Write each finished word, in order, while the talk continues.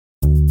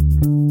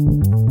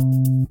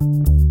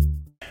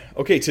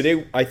Okay,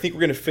 today I think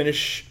we're going to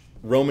finish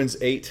Romans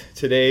 8.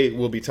 Today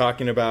we'll be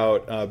talking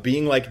about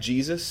being like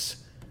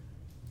Jesus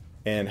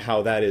and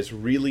how that is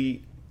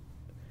really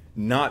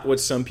not what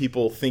some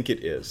people think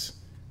it is.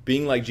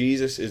 Being like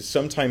Jesus is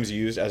sometimes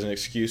used as an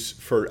excuse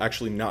for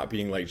actually not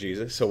being like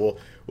Jesus. So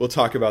we'll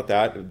talk about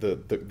that,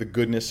 the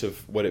goodness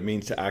of what it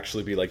means to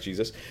actually be like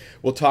Jesus.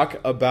 We'll talk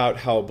about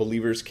how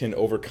believers can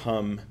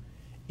overcome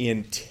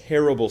in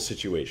terrible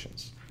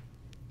situations.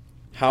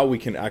 How we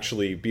can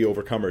actually be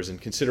overcomers and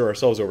consider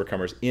ourselves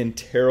overcomers in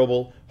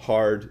terrible,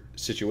 hard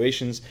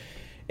situations.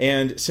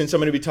 And since I'm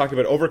going to be talking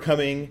about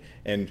overcoming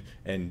and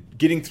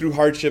getting through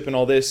hardship and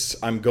all this,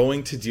 I'm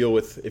going to deal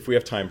with, if we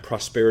have time,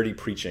 prosperity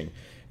preaching.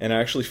 And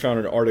I actually found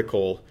an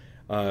article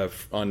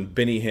on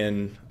Benny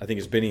Hinn, I think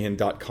it's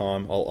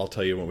bennyhinn.com, I'll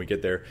tell you when we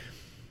get there,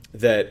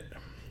 that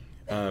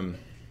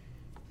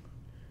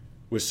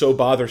was so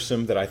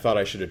bothersome that I thought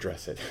I should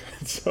address it.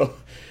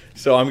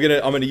 So I'm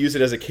gonna use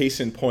it as a case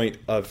in point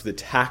of the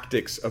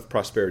tactics of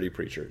prosperity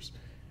preachers.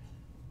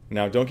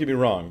 Now, don't get me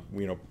wrong.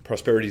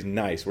 Prosperity is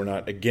nice. We're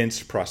not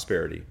against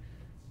prosperity,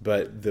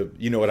 but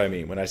you know what I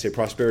mean when I say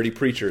prosperity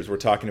preachers. We're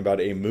talking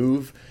about a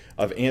move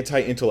of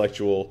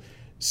anti-intellectual,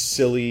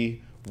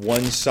 silly,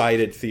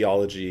 one-sided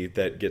theology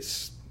that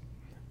gets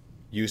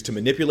used to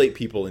manipulate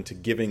people into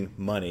giving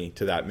money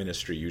to that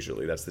ministry.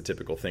 Usually, that's the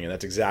typical thing, and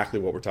that's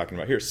exactly what we're talking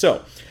about here.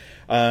 So.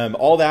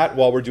 All that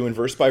while we're doing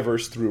verse by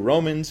verse through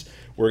Romans.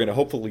 We're going to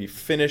hopefully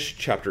finish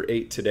chapter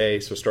 8 today,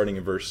 so starting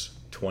in verse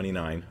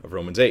 29 of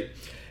Romans 8.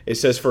 It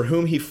says, "For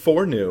whom he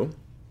foreknew,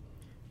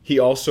 he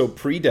also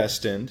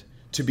predestined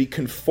to be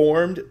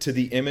conformed to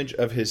the image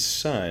of his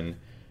Son,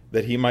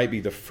 that he might be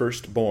the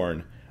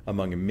firstborn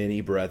among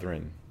many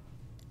brethren."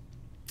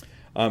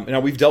 Now,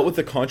 we've dealt with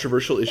the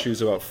controversial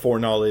issues about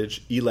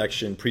foreknowledge,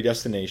 election,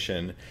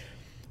 predestination,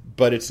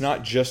 but it's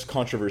not just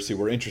controversy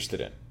we're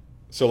interested in.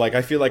 So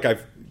I feel like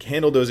I've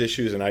handled those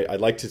issues, and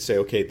I'd like to say,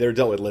 okay, they're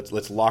dealt with.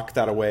 Let's lock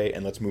that away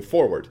and let's move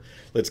forward.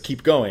 Let's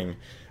keep going.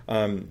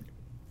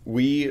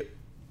 We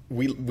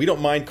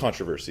don't mind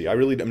controversy. I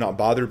really am not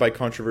bothered by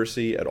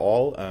controversy at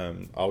all.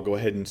 I'll go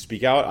ahead and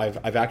speak out.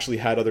 I've actually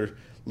had other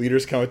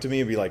leaders come up to me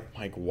and be like,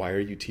 "Mike, why are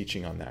you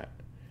teaching on that?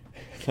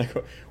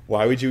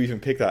 Why would you even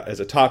pick that as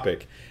a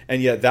topic?"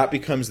 And yet that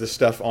becomes the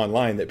stuff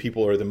online that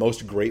people are the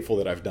most grateful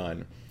that I've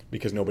done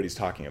because nobody's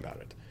talking about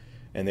it.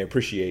 And they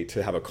appreciate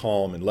to have a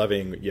calm and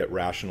loving yet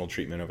rational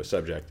treatment of a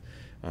subject.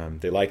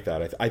 They like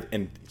that.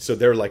 And so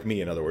they're like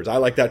me, in other words. I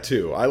like that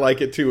too. I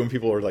like it too when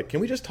people are like, "Can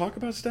we just talk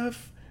about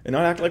stuff and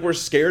not act like we're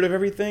scared of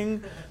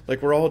everything?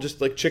 Like we're all just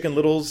like chicken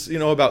littles,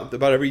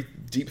 about every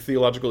deep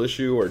theological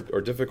issue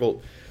or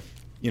difficult,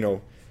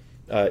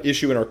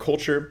 issue in our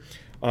culture."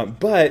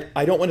 But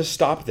I don't want to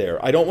stop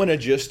there. I don't want to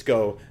just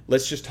go,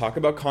 let's just talk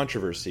about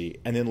controversy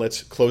and then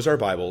let's close our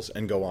Bibles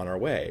and go on our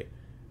way.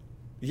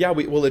 Yeah,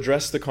 we will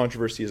address the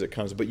controversy as it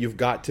comes, but you've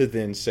got to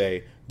then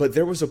say, but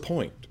there was a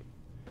point.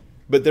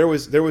 But there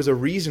was a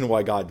reason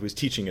why God was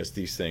teaching us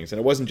these things. And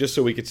it wasn't just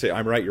so we could say,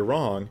 "I'm right, you're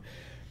wrong."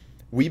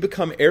 We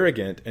become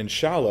arrogant and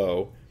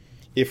shallow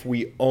if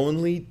we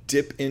only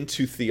dip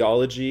into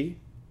theology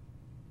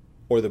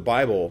or the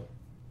Bible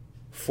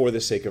for the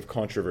sake of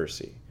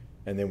controversy.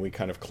 And then we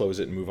kind of close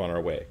it and move on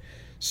our way.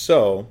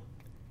 So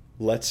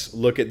let's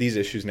look at these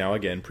issues now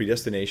again,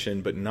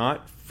 predestination, but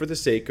not for the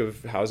sake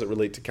of how does it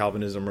relate to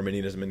Calvinism,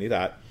 Arminianism, any of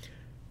that.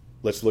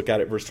 Let's look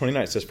at it. Verse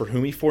 29, it says, "For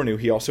whom he foreknew,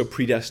 he also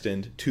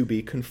predestined to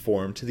be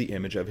conformed to the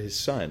image of his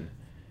Son."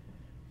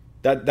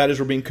 That is,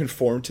 we're being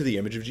conformed to the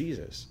image of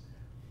Jesus.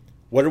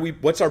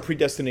 What's our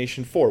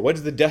predestination for? What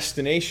is the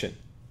destination?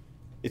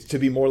 It's to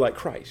be more like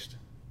Christ.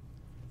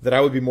 That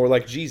I would be more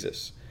like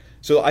Jesus.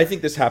 So I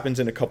think this happens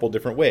in a couple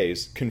different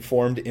ways.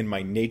 Conformed in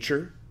my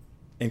nature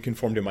and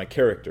conformed in my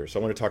character. So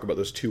I want to talk about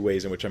those two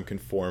ways in which I'm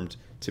conformed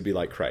to be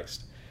like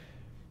Christ.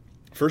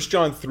 1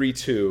 John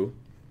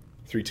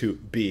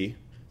 3:2b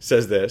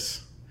says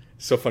this.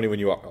 It's so funny when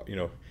you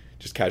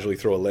just casually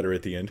throw a letter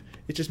at the end.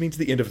 It just means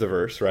the end of the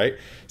verse, right?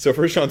 So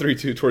 1 John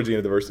 3:2, towards the end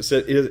of the verse, it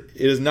says, it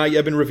has not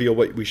yet been revealed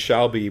what we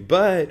shall be,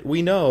 but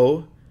we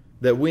know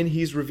that when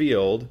he's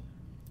revealed,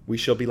 we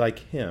shall be like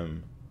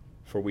him,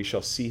 for we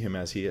shall see him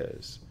as he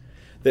is."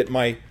 That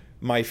my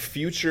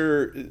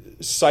future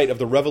sight of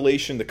the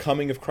revelation, the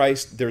coming of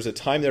Christ, there's a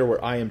time there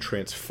where I am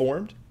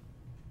transformed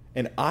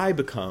and I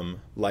become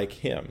like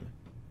him.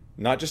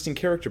 Not just in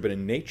character, but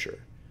in nature.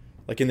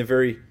 Like in the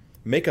very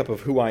makeup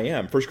of who I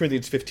am. 1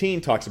 Corinthians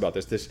 15 talks about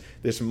this.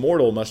 This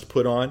mortal must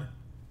put on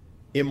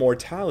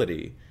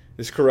immortality.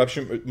 This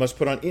corruption must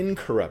put on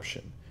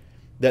incorruption.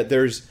 That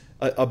there's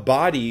a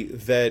body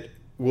that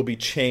will be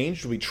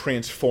changed, will be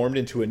transformed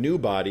into a new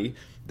body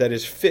that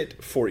is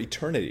fit for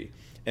eternity.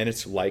 And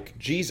it's like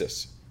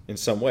Jesus in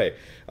some way.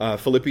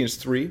 Philippians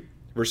 3,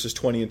 verses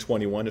 20 and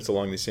 21, it's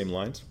along these same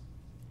lines.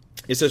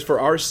 It says, "For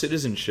our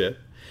citizenship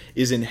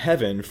is in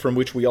heaven, from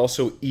which we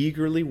also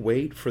eagerly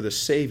wait for the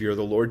Savior,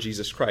 the Lord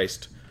Jesus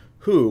Christ,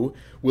 who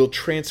will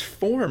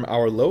transform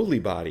our lowly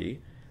body,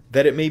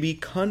 that it may be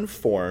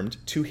conformed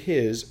to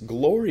his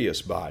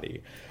glorious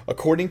body,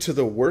 according to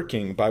the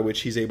working by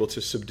which he's able to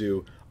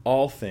subdue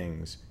all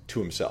things to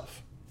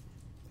himself."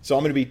 So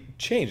I'm going to be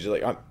changed.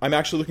 Like I'm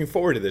actually looking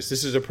forward to this.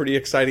 This is a pretty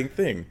exciting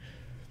thing.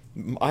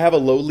 I have a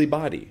lowly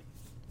body.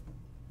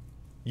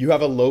 You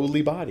have a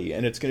lowly body,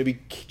 and it's going to be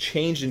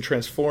changed and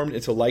transformed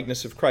into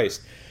likeness of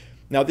Christ.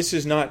 Now, this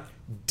is not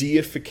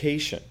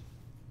deification.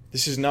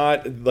 This is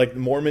not like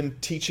Mormon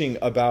teaching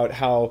about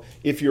how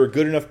if you're a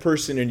good enough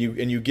person and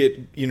you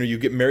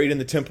get married in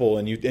the temple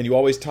and you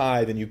always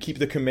tithe and you keep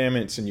the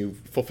commandments and you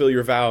fulfill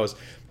your vows,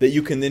 that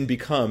you can then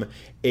become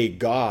a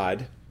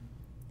god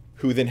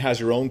who then has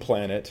your own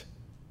planet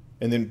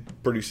and then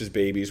produces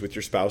babies with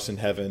your spouse in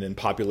heaven and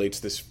populates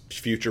this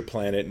future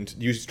planet, and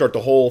you start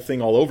the whole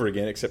thing all over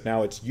again, except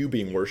now it's you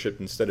being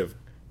worshipped instead of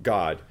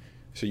God.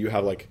 So you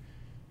have like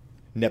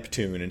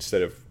Neptune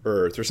instead of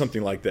Earth or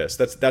something like this.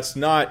 That's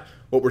not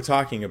what we're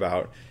talking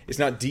about. It's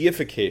not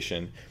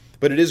deification,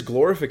 but it is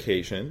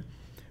glorification.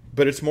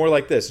 But it's more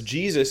like this.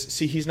 Jesus,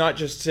 see, he's not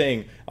just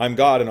saying, I'm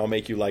God and I'll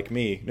make you like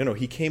me. No,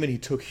 he came and he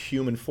took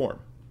human form.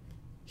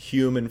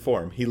 Human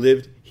form. He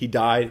lived, he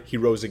died, he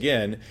rose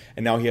again,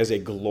 and now he has a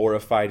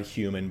glorified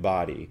human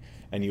body,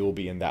 and you will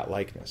be in that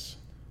likeness.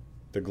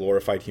 The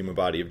glorified human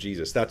body of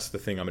Jesus. That's the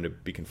thing I'm going to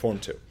be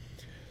conformed to.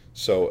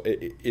 So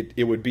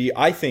it would be,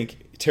 I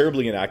think,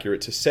 terribly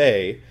inaccurate to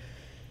say,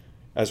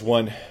 as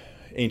one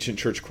ancient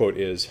church quote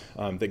is,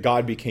 that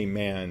God became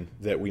man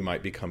that we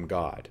might become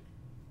God.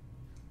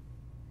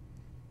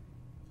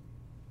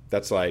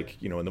 That's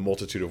like, in the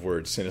multitude of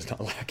words, sin is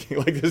not lacking.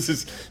 Like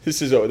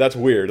that's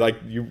weird. Like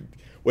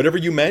whatever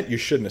you meant, you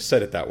shouldn't have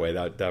said it that way.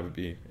 That would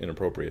be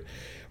inappropriate.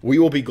 We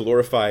will be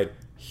glorified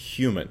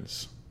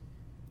humans,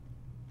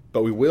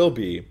 but we will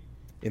be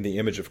in the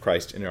image of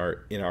Christ in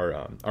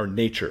our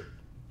nature.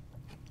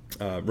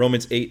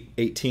 Romans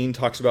 8:18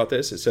 talks about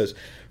this. It says,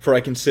 "For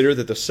I consider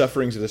that the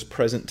sufferings of this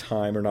present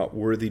time are not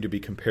worthy to be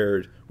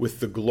compared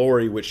with the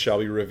glory which shall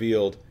be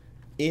revealed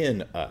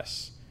in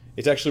us."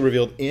 It's actually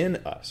revealed in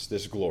us,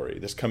 this glory,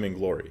 this coming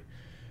glory.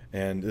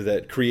 And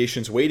that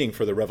creation's waiting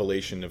for the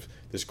revelation of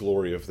this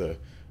glory of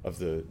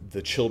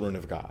the children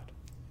of God.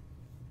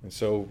 And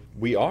so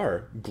we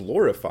are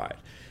glorified.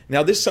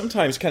 Now this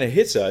sometimes kind of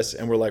hits us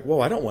and we're like, whoa,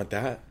 I don't want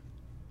that.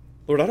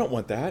 Lord, I don't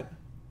want that.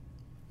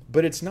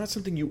 But it's not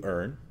something you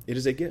earn. It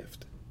is a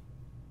gift.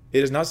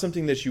 It is not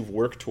something that you've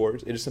worked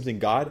towards. It is something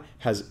God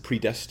has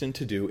predestined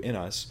to do in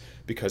us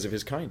because of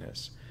his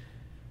kindness.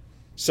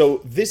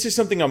 So this is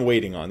something I'm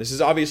waiting on. This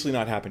has obviously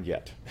not happened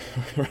yet.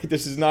 Right?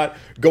 This is not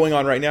going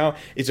on right now.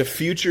 It's a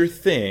future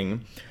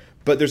thing,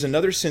 but there's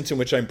another sense in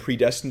which I'm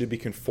predestined to be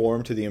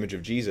conformed to the image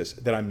of Jesus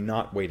that I'm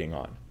not waiting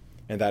on,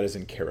 and that is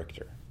in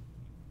character.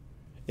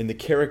 In the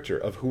character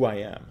of who I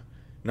am,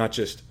 not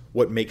just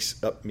what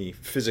makes up me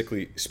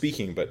physically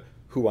speaking, but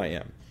who I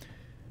am.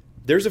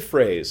 There's a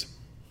phrase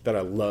that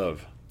I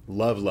love.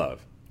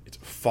 It's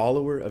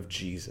follower of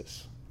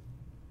Jesus.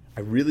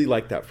 I really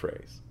like that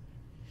phrase.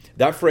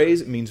 That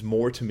phrase means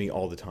more to me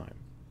all the time.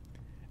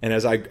 And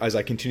as I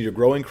continue to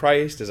grow in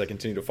Christ, as I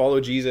continue to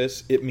follow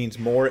Jesus, it means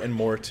more and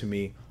more to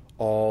me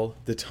all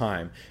the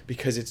time.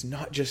 Because it's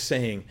not just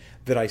saying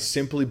that I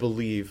simply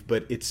believe,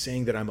 but it's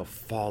saying that I'm a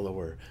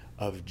follower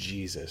of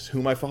Jesus.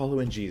 Whom I follow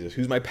in Jesus.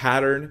 Who's my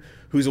pattern?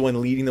 Who's the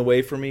one leading the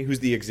way for me?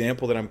 Who's the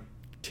example that I'm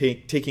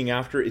taking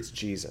after? It's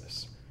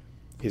Jesus.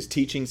 His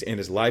teachings and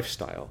his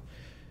lifestyle.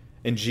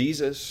 And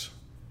Jesus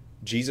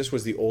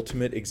was the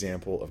ultimate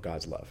example of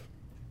God's love.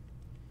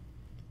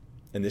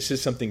 And this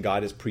is something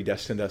God has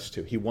predestined us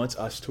to. He wants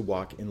us to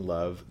walk in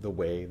love the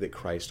way that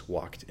Christ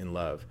walked in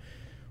love.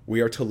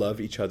 We are to love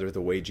each other the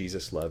way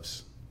Jesus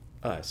loves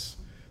us.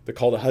 The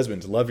call to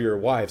husbands, love your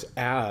wives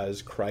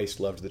as Christ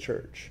loved the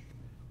church,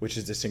 which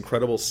is this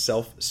incredible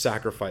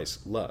self-sacrifice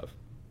love.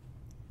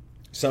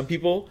 Some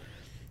people,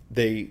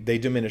 they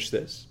diminish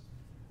this.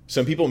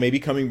 Some people may be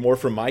coming more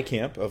from my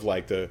camp of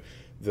like the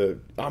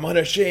I'm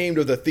unashamed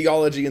of the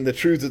theology and the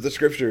truths of the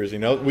scriptures.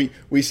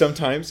 We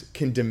sometimes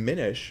can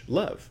diminish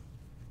love,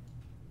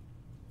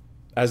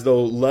 as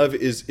though love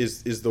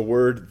is the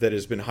word that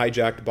has been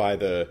hijacked by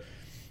the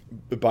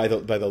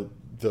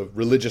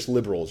religious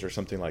liberals or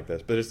something like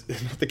this. But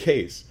it's not the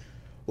case.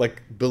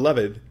 Like,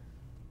 beloved,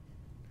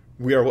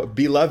 we are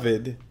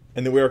beloved,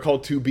 and then we are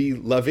called to be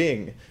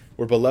loving.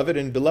 We're beloved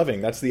and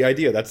beloving. That's the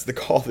idea. That's the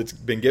call that's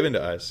been given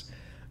to us.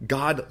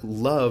 God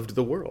loved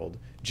the world.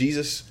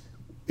 Jesus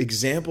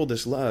exampled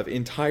this love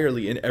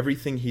entirely in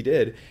everything he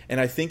did. And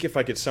I think if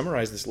I could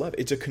summarize this love,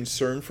 it's a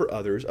concern for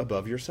others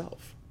above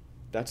yourself.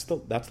 That's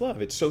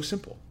love. It's so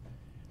simple.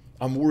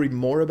 I'm worried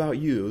more about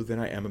you than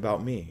I am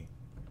about me.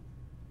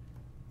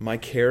 My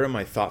care and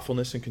my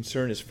thoughtfulness and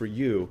concern is for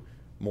you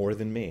more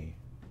than me.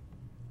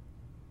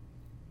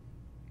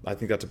 I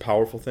think that's a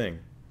powerful thing.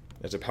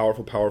 It's a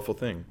powerful, powerful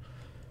thing.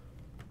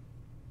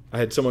 I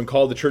had someone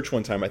call the church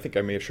one time. I think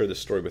I may have shared this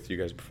story with you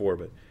guys before,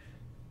 but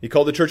he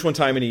called the church one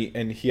time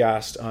and he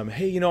asked,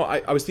 hey,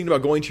 I was thinking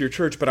about going to your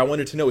church, but I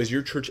wanted to know, is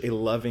your church a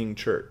loving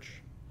church?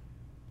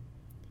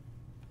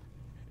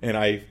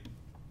 And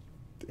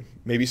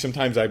maybe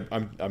sometimes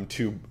I'm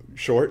too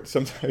short.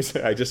 Sometimes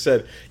I just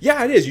said,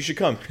 yeah, it is. You should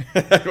come.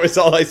 That's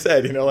all I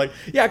said,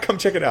 yeah, come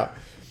check it out.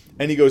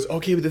 And he goes,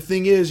 okay, but the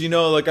thing is,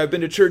 like I've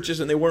been to churches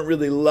and they weren't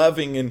really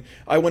loving, and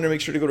I want to make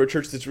sure to go to a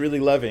church that's really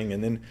loving.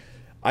 And then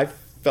I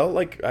felt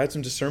like I had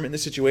some discernment in the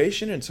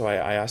situation, and so I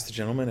asked the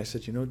gentleman, I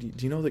said, do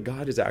you know that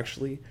God has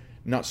actually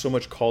not so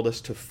much called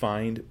us to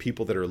find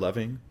people that are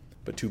loving,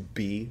 but to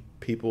be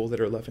people that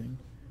are loving?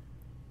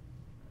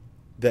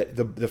 That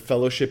the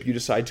fellowship you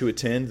decide to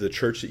attend, the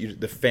church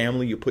the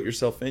family you put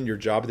yourself in, your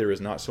job there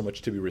is not so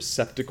much to be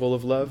receptacle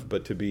of love,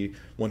 but to be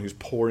one who's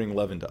pouring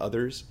love into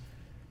others.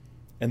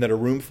 And that a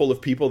room full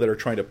of people that are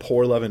trying to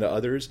pour love into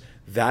others,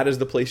 that is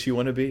the place you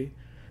want to be.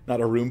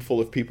 Not a room full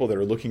of people that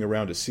are looking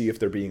around to see if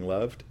they're being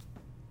loved.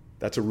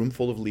 That's a room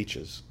full of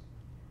leeches.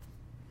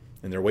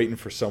 And they're waiting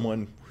for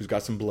someone who's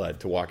got some blood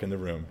to walk in the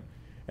room.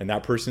 And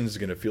that person is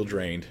going to feel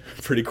drained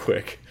pretty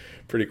quick.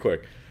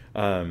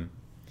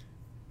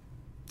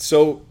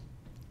 So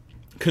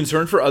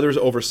concern for others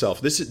over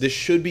self. This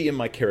should be in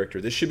my character.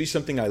 This should be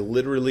something I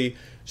literally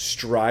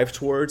strive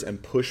towards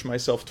and push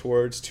myself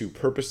towards, to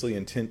purposely,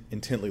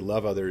 intently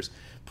love others,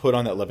 put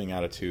on that loving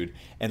attitude,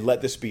 and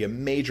let this be a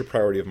major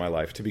priority of my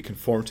life, to be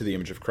conformed to the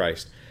image of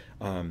Christ.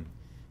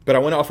 But I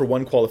want to offer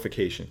one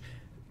qualification.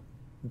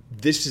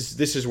 This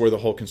is where the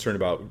whole concern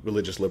about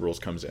religious liberals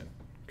comes in,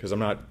 because I'm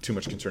not too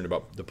much concerned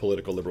about the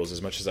political liberals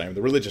as much as I am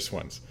the religious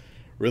ones.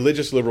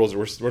 Religious liberals,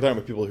 we're talking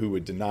about people who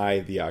would deny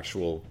the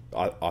actual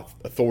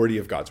authority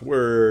of God's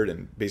word,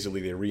 and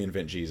basically they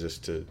reinvent Jesus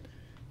to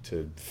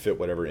fit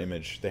whatever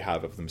image they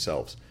have of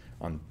themselves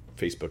on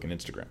Facebook and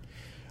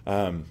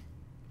Instagram.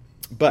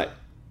 But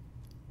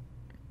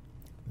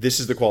this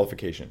is the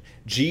qualification.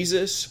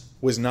 Jesus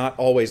was not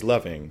always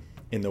loving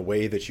in the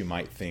way that you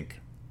might think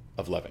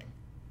of loving.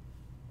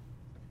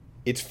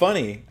 It's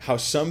funny how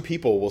some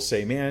people will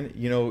say, man,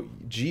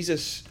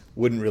 Jesus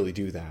wouldn't really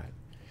do that.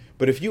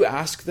 But if you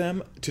ask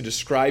them to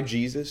describe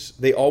Jesus,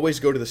 they always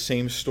go to the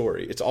same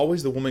story. It's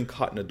always the woman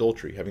caught in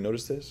adultery. Have you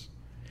noticed this?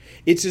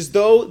 It's as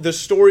though the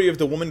story of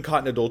the woman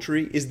caught in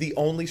adultery is the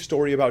only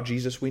story about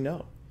Jesus we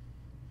know.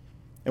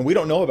 And we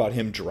don't know about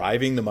him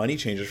driving the money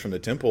changers from the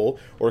temple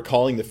or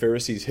calling the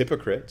Pharisees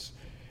hypocrites.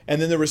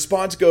 And then the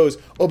response goes,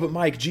 oh, but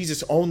Mike,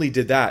 Jesus only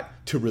did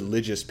that to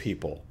religious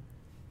people.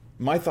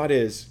 My thought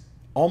is,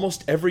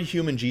 almost every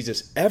human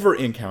Jesus ever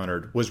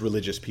encountered was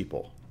religious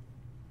people.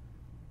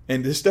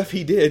 And the stuff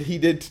he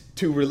did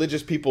to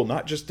religious people,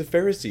 not just the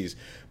Pharisees.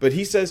 But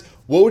he says,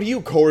 woe to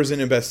you, Chorazin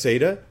and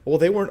Bethsaida. Well,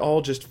 they weren't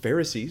all just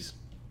Pharisees.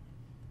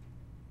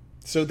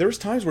 So there's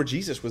times where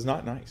Jesus was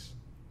not nice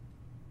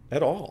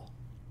at all.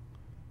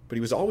 But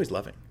he was always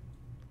loving.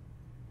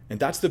 And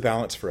that's the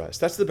balance for us.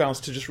 That's the balance,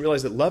 to just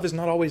realize that love is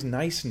not always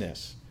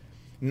niceness.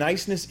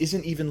 Niceness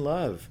isn't even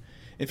love.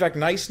 In fact,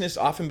 niceness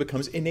often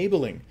becomes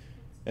enabling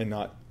and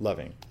not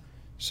loving.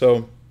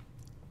 So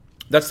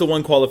that's the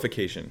one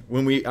qualification.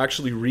 When we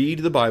actually read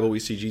the Bible, we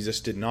see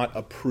Jesus did not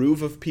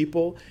approve of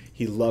people.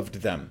 He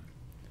loved them.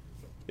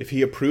 If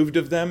he approved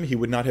of them, he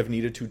would not have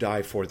needed to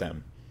die for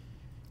them,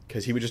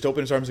 because he would just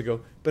open his arms and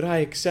go, but I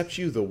accept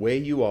you the way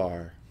you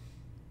are.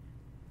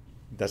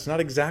 That's not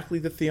exactly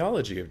the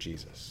theology of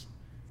Jesus.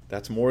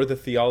 That's more the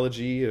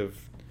theology of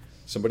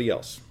somebody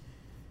else.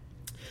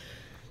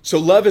 So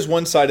love is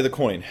one side of the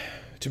coin.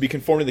 To be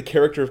conformed to the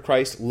character of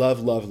Christ, love.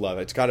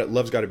 Love's got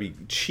to be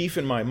chief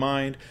in my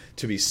mind,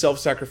 to be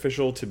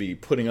self-sacrificial, to be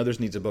putting others'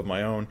 needs above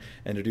my own,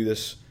 and to do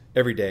this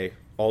every day,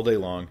 all day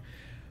long.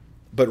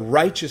 But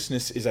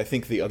righteousness is, I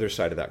think, the other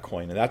side of that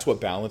coin, and that's what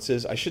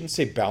balances. I shouldn't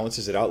say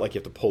balances it out like you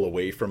have to pull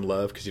away from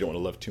love because you don't want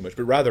to love too much,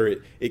 but rather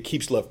it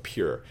keeps love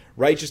pure.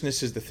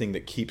 Righteousness is the thing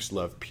that keeps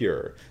love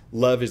pure.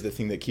 Love is the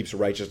thing that keeps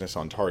righteousness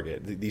on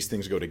target. These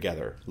things go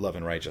together, love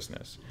and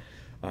righteousness.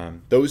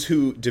 Those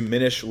who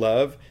diminish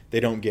love, they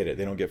don't get it.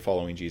 They don't get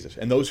following Jesus.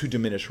 And those who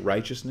diminish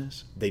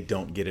righteousness, they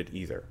don't get it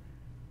either.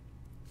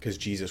 Because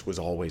Jesus was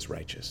always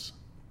righteous.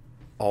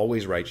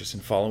 Always righteous.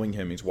 And following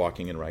him means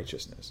walking in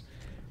righteousness.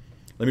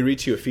 Let me read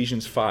to you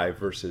Ephesians 5,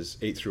 verses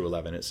 8 through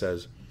 11. It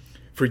says,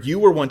 for you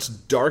were once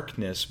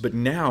darkness, but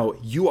now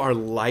you are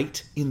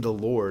light in the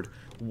Lord.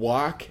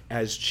 Walk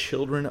as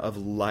children of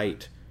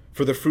light.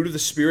 For the fruit of the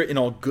Spirit in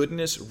all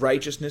goodness,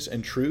 righteousness,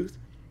 and truth.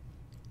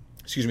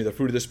 The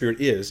fruit of the Spirit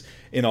is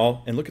in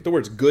all, and look at the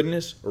words,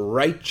 goodness,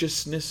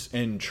 righteousness,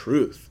 and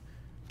truth.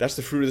 That's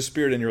the fruit of the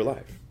Spirit in your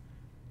life.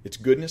 It's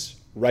goodness,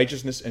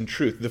 righteousness, and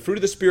truth. The fruit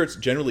of the Spirit's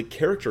generally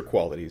character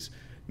qualities,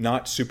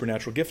 not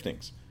supernatural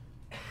giftings.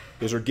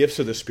 Those are gifts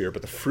of the Spirit,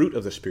 but the fruit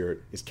of the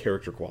Spirit is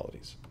character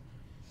qualities.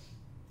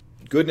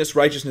 Goodness,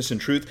 righteousness,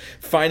 and truth,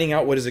 finding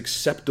out what is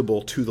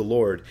acceptable to the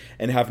Lord,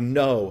 and have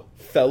no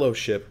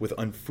fellowship with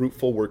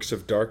unfruitful works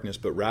of darkness,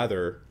 but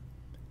rather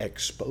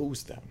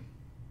expose them.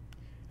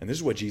 And this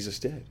is what Jesus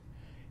did.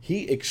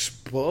 He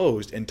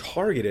exposed and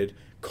targeted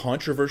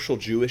controversial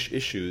Jewish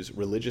issues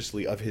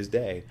religiously of his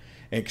day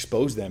and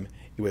exposed them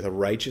with a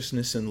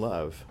righteousness and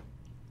love.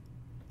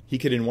 He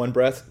could in one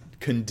breath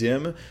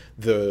condemn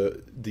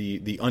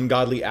the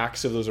ungodly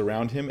acts of those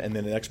around him, and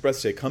then in the next breath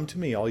say, come to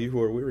me, all you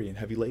who are weary and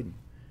heavy laden.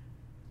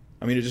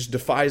 I mean, it just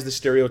defies the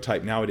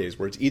stereotype nowadays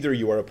where it's either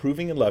you are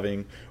approving and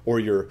loving or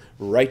you're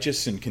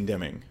righteous and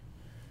condemning.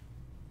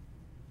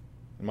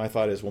 And my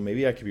thought is, well,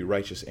 maybe I could be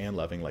righteous and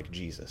loving like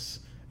Jesus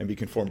and be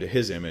conformed to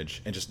his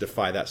image and just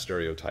defy that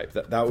stereotype.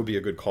 That would be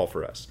a good call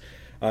for us.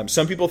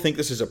 Some people think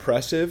this is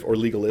oppressive or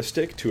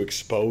legalistic to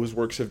expose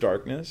works of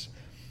darkness,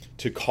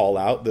 to call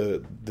out the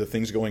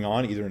things going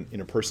on either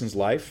in a person's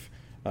life,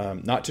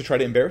 not to try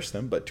to embarrass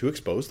them, but to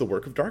expose the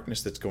work of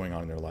darkness that's going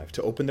on in their life,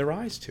 to open their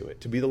eyes to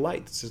it, to be the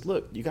light that says,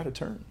 look, you got to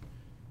turn.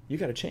 You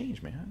got to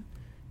change, man.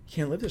 You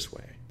can't live this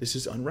way. This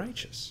is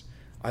unrighteous.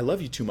 I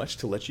love you too much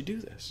to let you do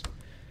this.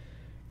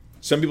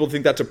 Some people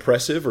think that's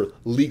oppressive or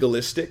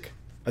legalistic.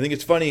 I think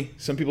it's funny.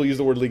 Some people use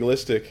the word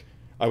legalistic.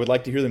 I would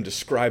like to hear them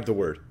describe the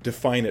word,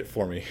 define it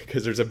for me,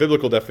 because there's a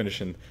biblical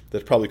definition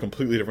that's probably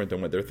completely different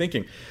than what they're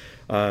thinking.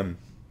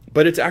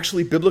 But it's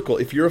actually biblical.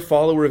 If you're a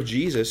follower of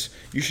Jesus,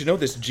 you should know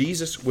this.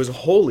 Jesus was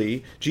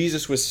holy.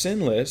 Jesus was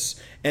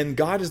sinless. And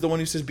God is the one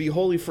who says, be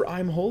holy, for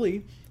I'm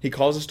holy. He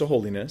calls us to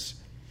holiness.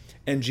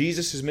 And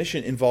Jesus'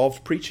 mission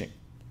involved preaching.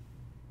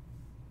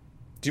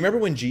 Do you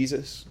remember when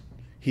Jesus,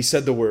 he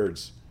said the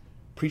words,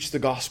 preach the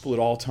gospel at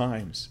all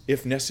times.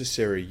 If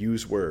necessary,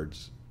 use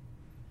words.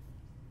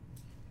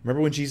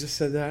 Remember when Jesus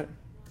said that?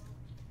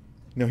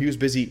 No, he was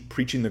busy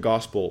preaching the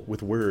gospel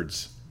with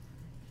words.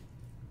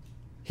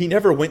 He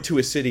never went to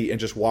a city and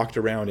just walked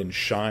around and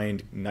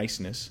shined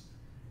niceness.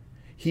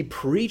 He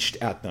preached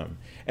at them.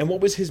 And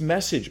what was his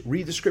message?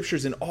 Read the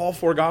scriptures in all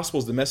four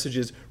gospels. The message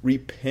is,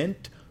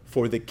 repent,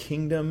 for the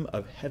kingdom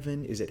of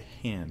heaven is at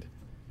hand.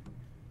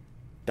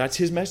 That's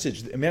his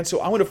message. Man, so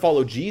I want to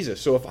follow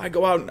Jesus. So if I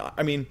go out,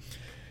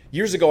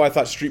 years ago I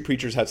thought street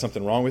preachers had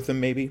something wrong with them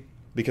maybe,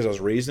 because I was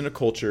raised in a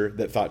culture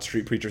that thought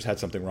street preachers had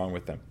something wrong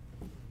with them.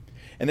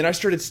 And then I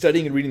started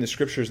studying and reading the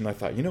scriptures, and I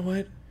thought, you know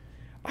what?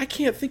 I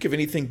can't think of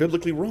anything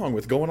biblically wrong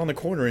with going on the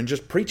corner and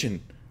just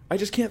preaching. I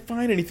just can't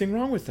find anything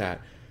wrong with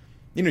that.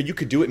 You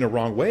could do it in a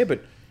wrong way,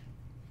 but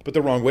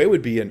the wrong way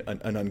would be an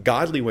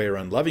ungodly way or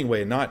unloving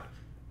way, and not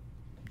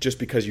just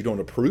because you don't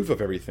approve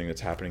of everything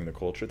that's happening in the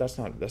culture. That's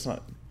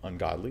not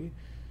ungodly.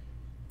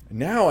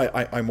 Now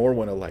I more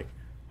want to like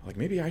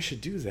maybe I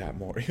should do that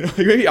more.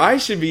 Maybe I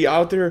should be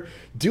out there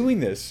doing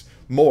this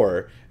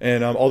more.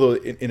 And although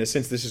in a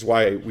sense this is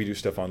why we do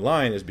stuff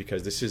online, is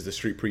because this is the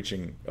street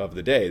preaching of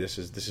the day. This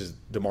is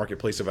the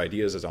marketplace of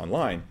ideas is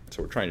online.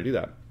 So we're trying to do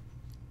that.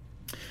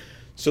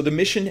 So the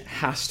mission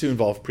has to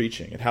involve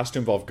preaching. It has to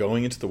involve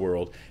going into the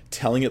world,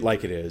 telling it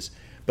like it is.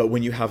 But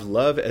when you have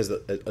love as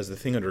the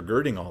thing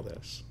undergirding all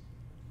this,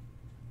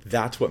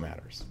 that's what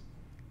matters.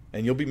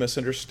 And you'll be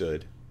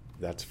misunderstood.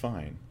 That's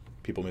fine.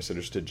 People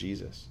misunderstood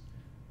Jesus.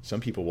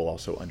 Some people will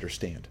also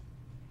understand.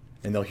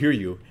 And they'll hear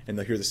you, and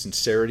they'll hear the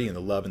sincerity and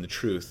the love and the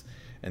truth,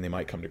 and they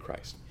might come to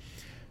Christ.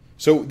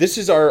 So this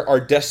is our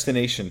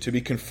destination, to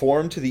be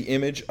conformed to the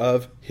image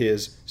of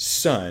his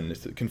Son,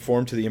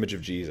 conformed to the image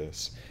of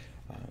Jesus.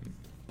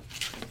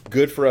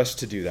 Good for us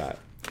to do that,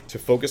 to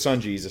focus on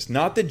Jesus,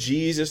 not the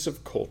Jesus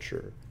of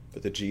culture,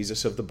 but the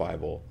Jesus of the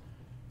Bible.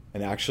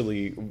 And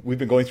actually, we've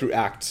been going through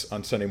Acts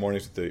on Sunday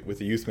mornings with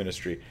the youth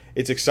ministry.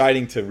 It's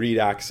exciting to read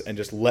Acts and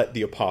just let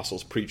the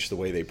apostles preach the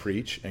way they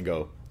preach and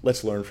go,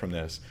 let's learn from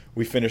this.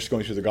 We finished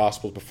going through the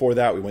Gospels. Before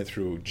that, we went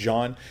through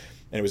John,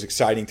 and it was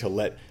exciting to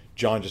let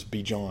John just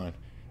be John.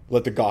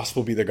 Let the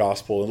gospel be the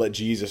gospel, and let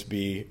Jesus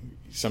be.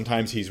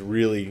 Sometimes he's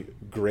really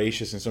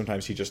gracious, and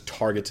sometimes he just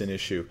targets an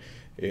issue.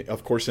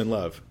 Of course, in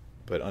love,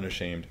 but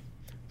unashamed.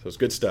 So it's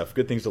good stuff,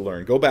 good things to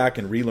learn. Go back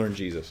and relearn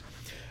Jesus.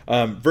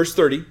 Verse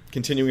 30,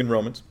 continuing in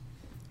Romans.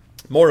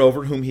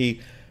 Moreover, whom he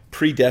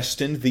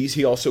predestined, these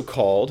he also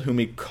called. Whom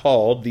he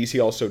called, these he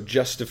also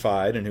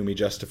justified. And whom he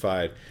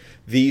justified,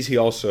 these he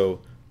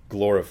also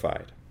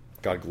glorified.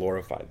 God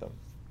glorified them.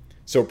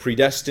 So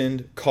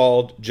predestined,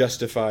 called,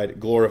 justified,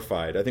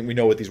 glorified. I think we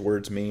know what these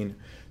words mean.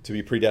 To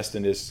be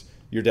predestined is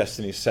your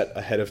destiny is set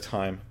ahead of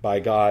time by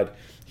God.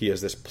 He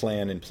has this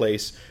plan in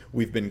place.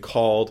 We've been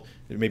called,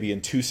 maybe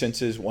in two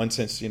senses. One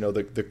sense,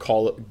 the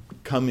call,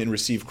 come and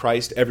receive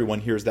Christ.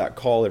 Everyone hears that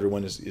call.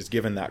 Everyone is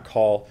given that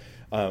call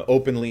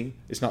openly.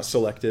 It's not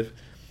selective.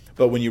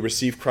 But when you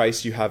receive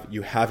Christ, you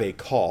have a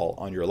call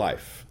on your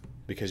life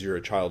because you're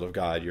a child of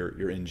God.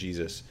 You're in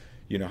Jesus.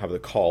 You now have the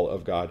call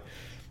of God.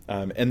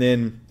 And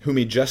then whom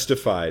he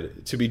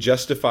justified. To be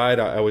justified,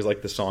 I always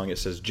like the song. It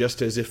says,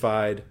 just as if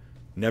I'd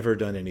never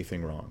done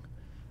anything wrong.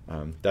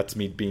 That's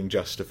me being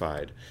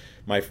justified.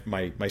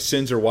 My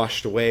sins are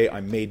washed away.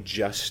 I'm made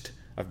just.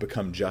 I've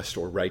become just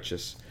or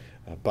righteous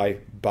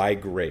by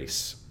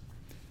grace.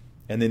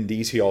 And then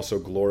these he also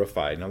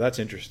glorified. Now that's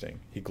interesting.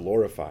 He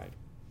glorified.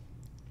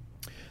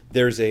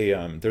 There's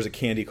a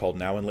candy called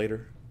Now and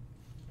Later.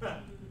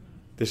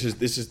 This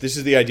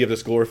is the idea of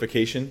this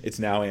glorification. It's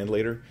now and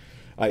later.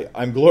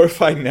 I'm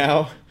glorified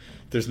now.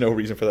 There's no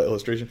reason for that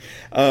illustration.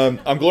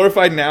 I'm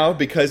glorified now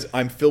because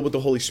I'm filled with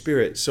the Holy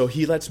Spirit. So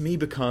he lets me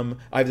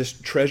I have this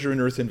treasure in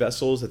earthen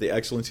vessels, that the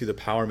excellency, the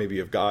power may be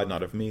of God,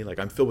 not of me. Like,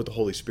 I'm filled with the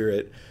Holy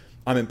Spirit.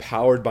 I'm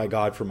empowered by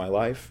God for my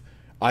life.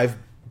 I've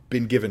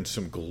been given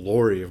some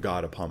glory of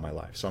God upon my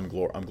life. So I'm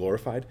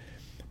glorified.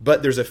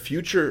 But there's a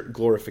future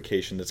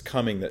glorification that's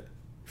coming that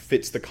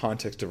fits the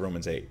context of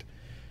Romans 8.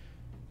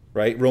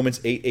 right? Romans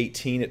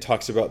 8:18, it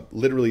talks about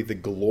literally the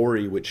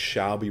glory which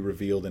shall be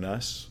revealed in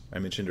us. I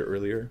mentioned it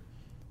earlier.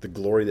 The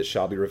glory that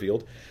shall be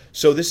revealed.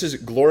 So this is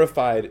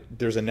glorified.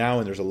 There's a now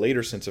and there's a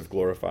later sense of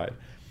glorified.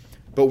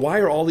 But why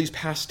are all these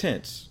past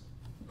tense?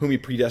 Whom he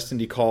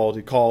predestined, he called,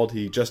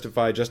 he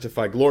justified,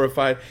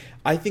 glorified.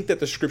 I think that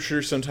the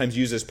scripture sometimes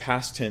uses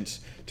past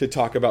tense to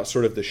talk about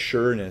sort of the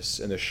sureness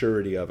and the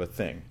surety of a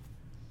thing.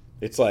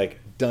 It's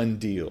like, done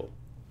deal.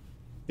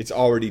 It's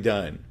already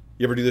done.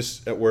 You ever do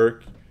this at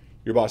work?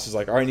 Your boss is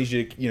like, all right, I need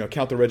you to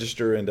count the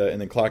register and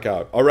then clock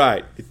out. All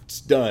right,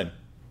 it's done.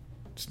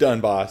 It's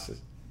done, boss.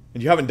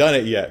 And you haven't done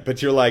it yet,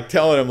 but you're like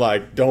telling him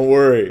like, don't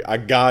worry, I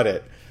got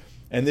it.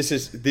 And this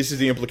is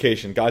the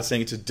implication. God's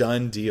saying it's a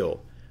done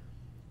deal.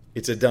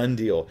 It's a done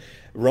deal.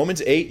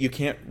 Romans 8, you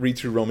can't read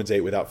through Romans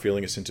 8 without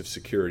feeling a sense of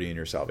security in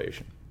your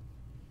salvation.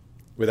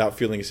 Without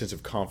feeling a sense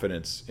of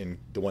confidence in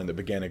the one that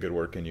began a good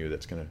work in you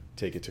that's going to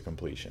take it to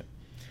completion.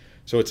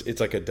 So it's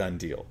like a done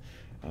deal.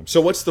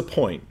 So what's the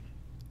point?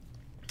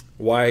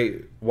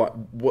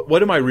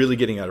 What am I really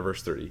getting out of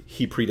verse 30?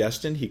 He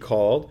predestined, he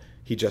called,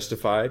 he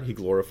justified, he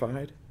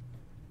glorified.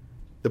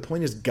 The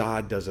point is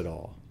God does it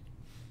all.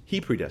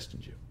 He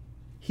predestined you.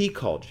 He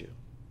called you.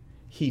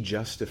 He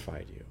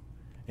justified you.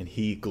 And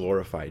he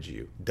glorified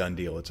you. Done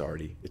deal. It's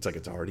already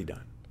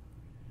done.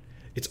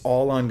 It's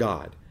all on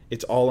God.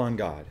 It's all on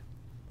God.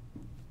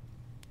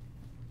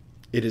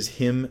 It is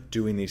him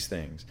doing these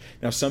things.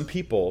 Now, some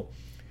people,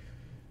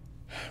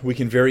 we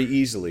can very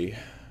easily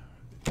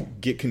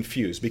get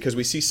confused because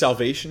we see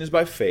salvation is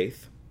by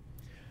faith,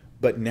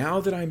 but now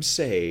that I'm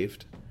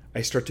saved,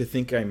 I start to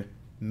think I'm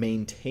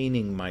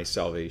maintaining my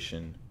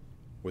salvation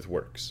with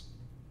works.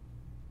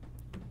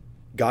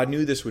 God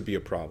knew this would be a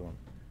problem,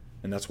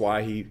 and that's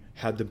why he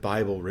had the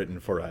Bible written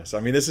for us. I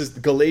mean,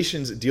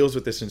 Galatians deals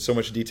with this in so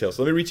much detail.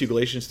 So let me read to you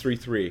Galatians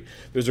 3:3.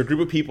 There's a group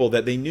of people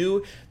that they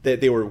knew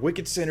that they were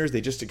wicked sinners.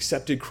 They just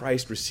accepted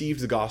Christ, received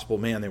the gospel.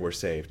 Man, they were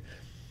saved.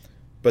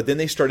 But then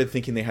they started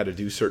thinking they had to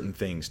do certain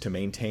things to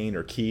maintain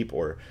or keep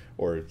or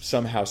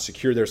somehow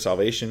secure their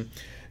salvation.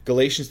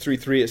 Galatians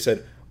 3:3, it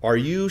said, "Are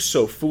you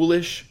so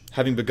foolish?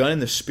 Having begun in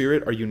the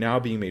Spirit, are you now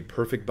being made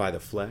perfect by the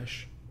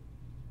flesh?"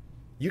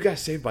 You got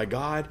saved by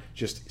God,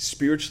 just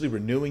spiritually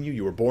renewing you.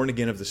 You were born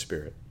again of the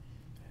Spirit.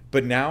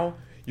 But now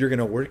you're going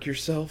to work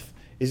yourself?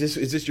 Is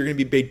this you're going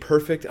to be made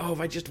perfect? Oh,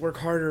 if I just work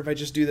harder, if I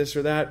just do this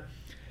or that.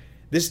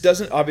 This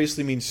doesn't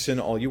obviously mean sin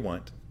all you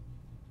want.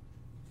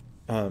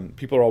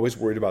 People are always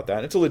worried about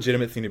that. It's a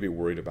legitimate thing to be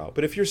worried about.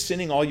 But if you're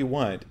sinning all you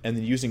want and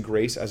then using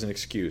grace as an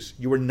excuse,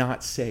 you are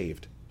not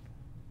saved.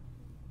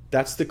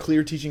 That's the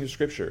clear teaching of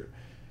Scripture.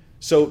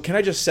 So can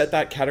I just set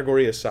that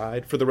category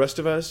aside? For the rest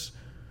of us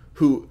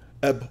who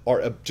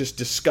are just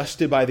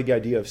disgusted by the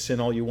idea of sin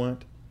all you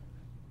want,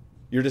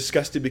 you're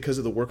disgusted because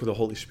of the work of the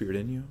Holy Spirit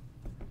in you.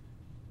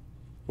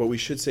 What we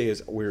should say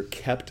is we're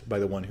kept by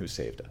the one who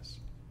saved us.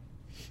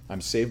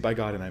 I'm saved by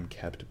God and I'm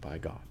kept by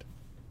God.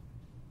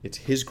 It's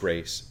his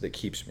grace that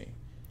keeps me.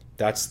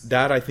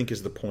 That I think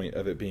is the point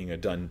of it being a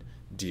done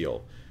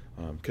deal.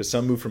 Because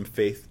some move from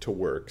faith to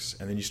works,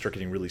 and then you start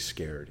getting really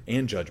scared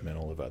and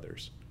judgmental of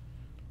others.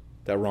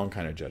 That wrong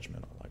kind of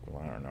judgmental. Like,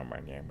 well, I don't know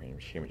my name.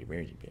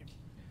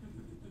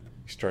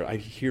 I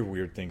hear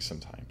weird things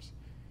sometimes.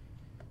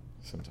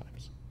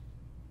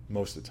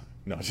 Most of the time.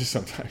 No, just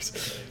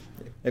sometimes.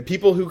 And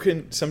people who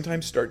can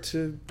sometimes start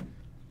to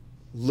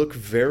look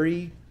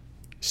very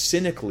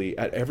cynically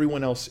at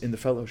everyone else in the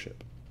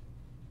fellowship.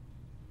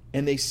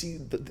 And they see,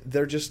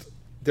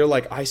 they're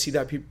like, I see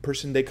that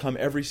person, they come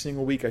every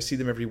single week, I see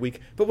them every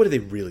week, but what are they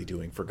really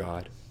doing for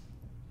God?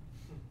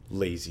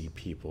 Lazy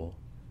people.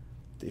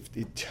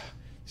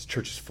 This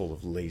church is full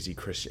of lazy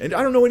Christians, and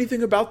I don't know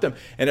anything about them,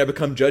 and I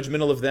become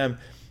judgmental of them.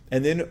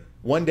 And then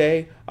one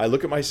day, I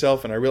look at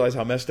myself and I realize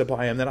how messed up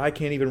I am, that I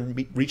can't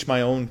even reach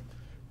my own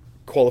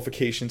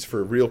qualifications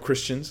for real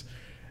Christians.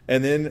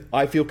 And then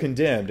I feel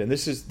condemned. And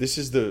this is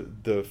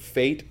the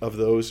fate of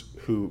those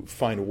who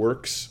find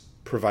works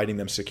providing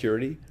them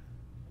security.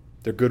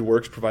 Their good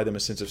works provide them a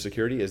sense of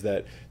security, is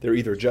that they're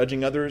either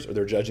judging others or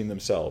they're judging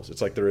themselves.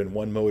 It's like they're in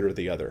one mode or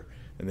the other.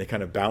 And they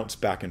kind of bounce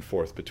back and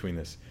forth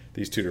between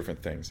these two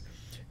different things.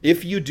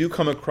 If you do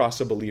come across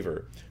a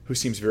believer who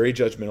seems very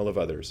judgmental of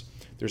others,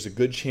 there's a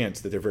good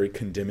chance that they're very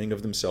condemning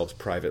of themselves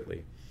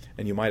privately.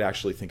 And you might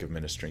actually think of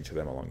ministering to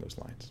them along those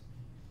lines.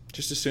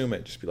 Just assume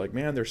it. Just be like,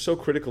 man, they're so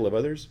critical of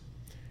others.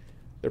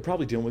 They're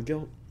probably dealing with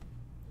guilt.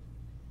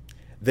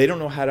 They don't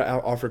know how to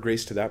offer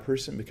grace to that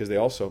person because they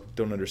also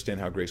don't understand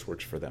how grace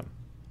works for them.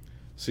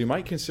 So you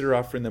might consider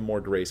offering them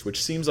more grace,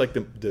 which seems like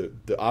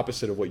the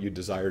opposite of what you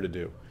desire to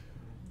do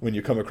when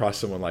you come across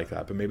someone like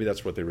that. But maybe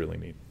that's what they really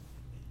need.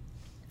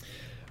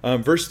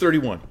 Verse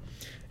 31,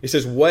 it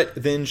says, "What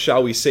then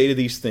shall we say to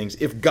these things?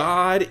 If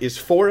God is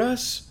for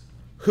us,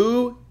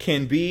 who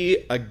can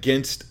be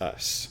against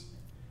us?"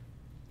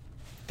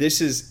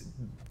 This is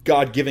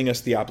God giving us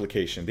the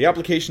application. The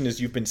application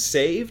is you've been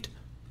saved,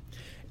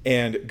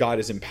 and God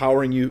is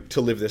empowering you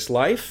to live this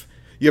life.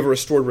 You have a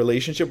restored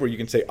relationship where you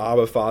can say,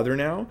 Abba, Father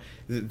now.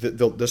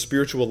 The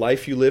spiritual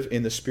life you live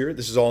in the Spirit.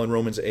 This is all in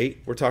Romans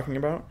 8 we're talking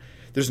about.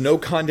 There's no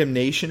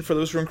condemnation for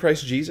those who are in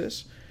Christ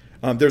Jesus.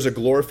 There's a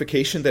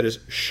glorification that is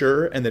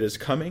sure and that is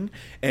coming.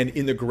 And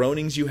in the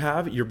groanings you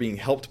have, you're being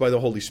helped by the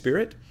Holy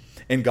Spirit.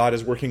 And God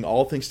is working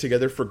all things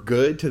together for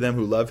good to them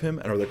who love him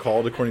and are the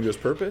called according to his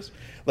purpose.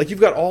 Like, you've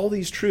got all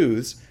these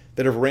truths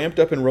that have ramped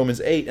up in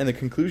Romans 8. And the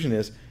conclusion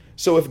is,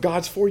 so if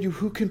God's for you,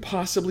 who can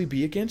possibly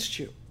be against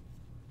you?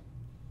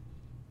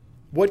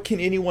 What can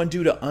anyone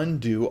do to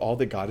undo all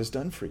that God has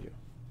done for you?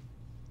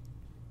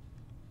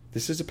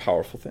 This is a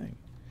powerful thing.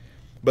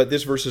 But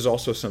this verse is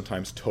also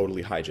sometimes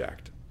totally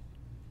hijacked.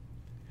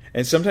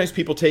 And sometimes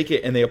people take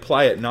it and they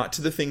apply it not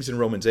to the things in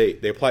Romans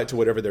 8. They apply it to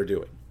whatever they're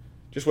doing.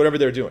 Just whatever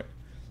they're doing.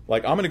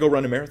 Like, I'm going to go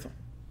run a marathon.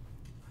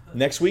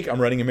 Next week, I'm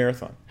running a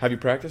marathon. Have you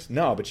practiced?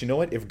 No, but you know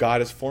what? If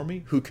God is for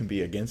me, who can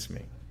be against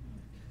me?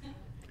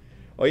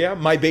 Oh yeah,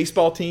 my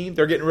baseball team,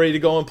 they're getting ready to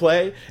go and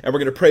play, and we're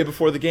going to pray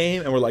before the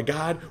game, and we're like,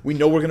 God, we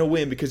know we're going to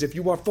win, because if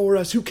you are for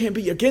us, who can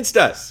be against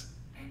us?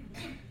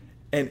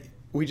 And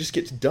we just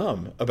get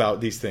dumb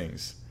about these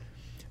things.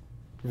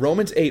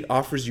 Romans 8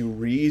 offers you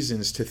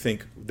reasons to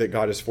think that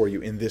God is for you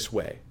in this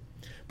way.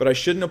 But I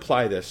shouldn't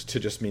apply this to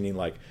just meaning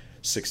like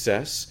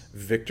success,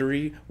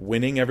 victory,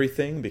 winning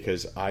everything,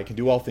 because I can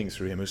do all things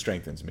through him who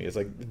strengthens me. It's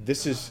like,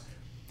 this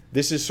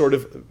is sort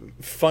of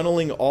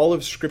funneling all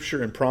of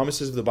Scripture and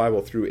promises of the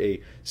Bible through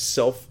a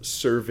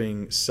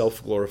self-serving,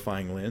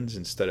 self-glorifying lens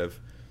instead of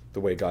the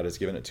way God has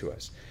given it to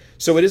us.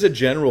 So it is a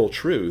general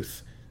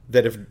truth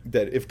that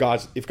if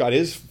God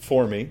is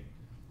for me,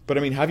 but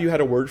I mean, have you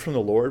had a word from the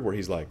Lord where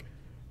he's like,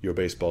 your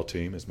baseball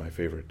team is my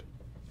favorite.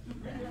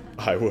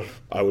 I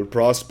will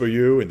prosper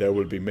you, and there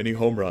will be many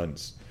home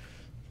runs.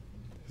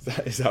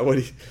 Is that what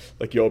he,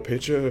 like, your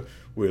pitcher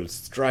will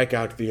strike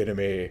out the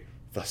enemy,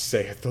 thus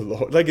saith the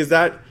Lord? Like, is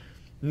that?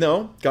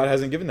 No, God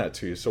hasn't given that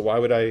to you. So why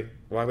would I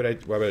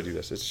do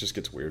this? It just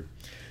gets weird.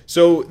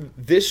 So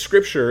this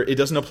scripture, it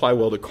doesn't apply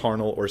well to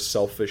carnal or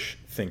selfish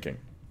thinking.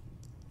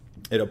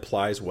 It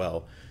applies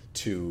well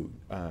to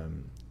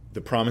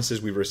the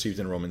promises we've received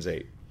in Romans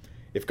 8.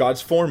 If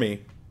God's for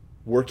me,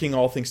 working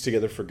all things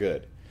together for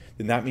good,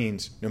 then that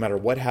means no matter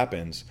what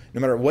happens,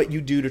 no matter what you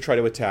do to try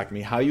to attack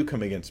me, how you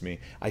come against me,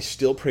 I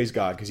still praise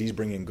God because he's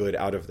bringing good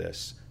out of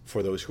this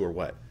for those who are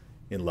what?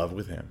 In love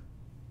with him,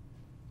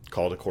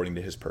 called according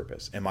to his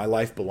purpose. And my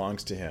life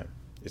belongs to him.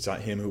 It's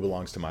not him who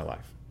belongs to my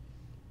life.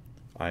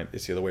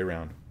 It's the other way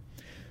around.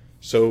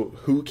 So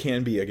who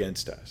can be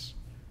against us?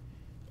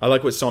 I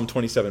like what Psalm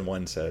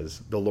 27:1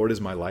 says. The Lord is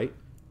my light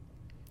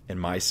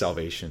and my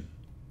salvation.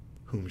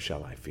 Whom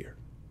shall I fear?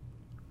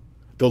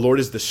 The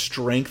Lord is the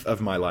strength of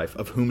my life.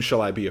 Of whom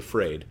shall I be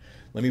afraid?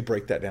 Let me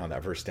break that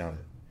verse down.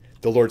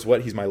 The Lord's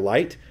what? He's my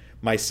light,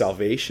 my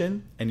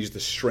salvation, and he's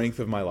the strength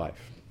of my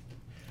life.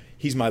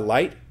 He's my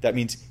light. That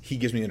means he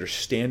gives me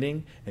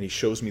understanding and he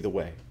shows me the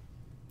way.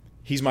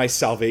 He's my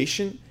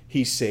salvation.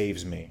 He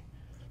saves me,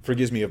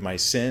 forgives me of my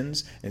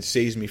sins, and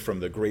saves me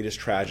from the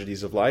greatest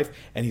tragedies of life.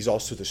 And he's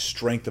also the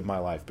strength of my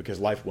life, because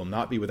life will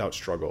not be without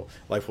struggle.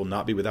 Life will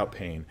not be without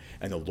pain.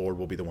 And the Lord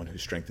will be the one who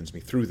strengthens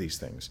me through these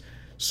things.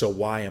 So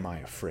why am I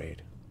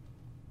afraid?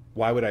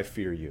 Why would I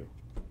fear you?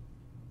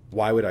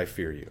 Why would I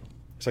fear you?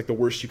 It's like the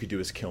worst you could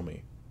do is kill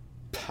me.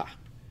 Pah.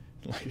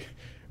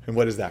 And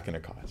what is that going to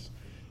cause?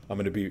 I'm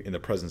going to be in the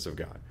presence of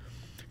God.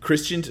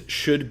 Christians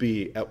should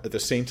be, at the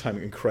same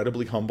time,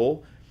 incredibly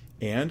humble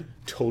and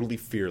totally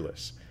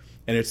fearless.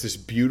 And it's this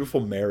beautiful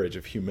marriage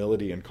of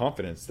humility and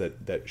confidence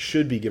that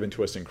should be given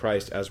to us in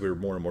Christ as we're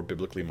more and more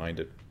biblically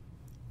minded.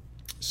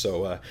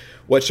 So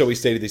what shall we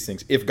say to these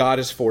things? If God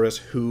is for us,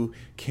 who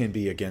can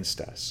be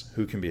against us?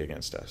 Who can be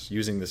against us?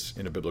 Using this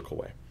in a biblical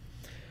way.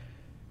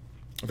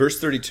 Verse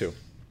 32.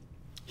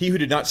 He who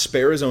did not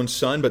spare his own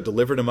son, but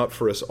delivered him up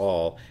for us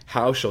all,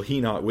 how shall he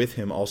not with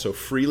him also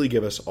freely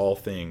give us all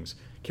things?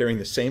 Carrying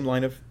the same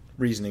line of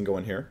reasoning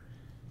going here.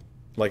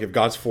 Like, if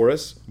God's for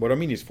us, what do I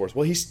mean he's for us?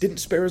 Well, he didn't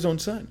spare his own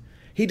son.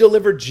 He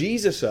delivered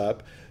Jesus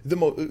up.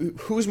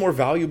 Who's more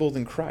valuable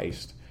than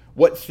Christ?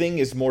 What thing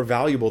is more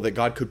valuable that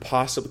God could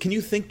possibly... Can you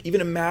think,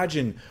 even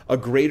imagine a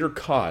greater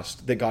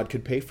cost that God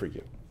could pay for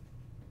you?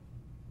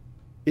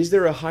 Is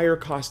there a higher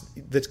cost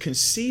that's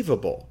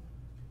conceivable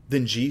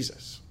than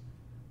Jesus?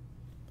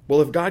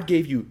 Well, if God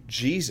gave you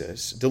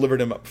Jesus,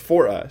 delivered him up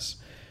for us,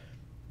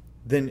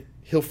 then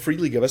he'll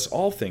freely give us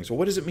all things. Well,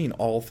 what does it mean,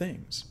 all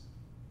things?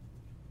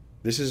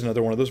 This is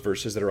another one of those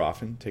verses that are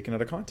often taken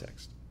out of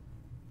context.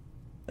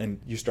 And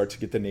you start to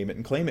get the name it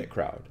and claim it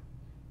crowd,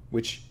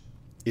 which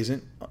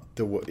isn't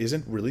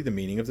really the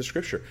meaning of the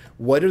scripture.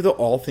 What are the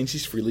all things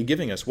he's freely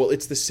giving us? Well,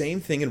 it's the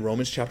same thing in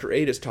Romans chapter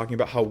 8. It's talking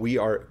about how we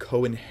are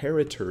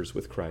co-inheritors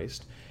with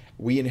Christ.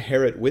 We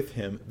inherit with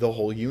him the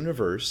whole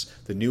universe,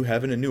 the new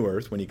heaven and new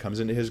earth. When he comes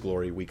into his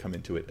glory, we come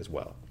into it as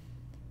well.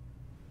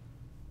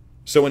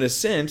 So in a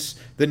sense,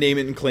 the name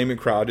it and claim it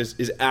crowd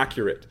is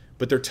accurate,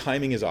 but their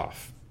timing is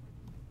off.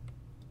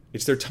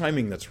 It's their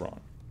timing that's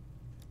wrong.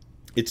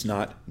 It's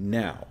not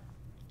now.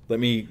 Let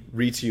me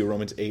read to you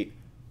Romans 8,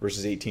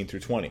 verses 18 through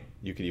 20.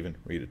 You could even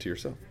read it to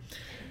yourself.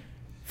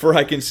 For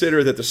I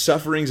consider that the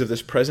sufferings of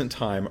this present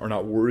time are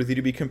not worthy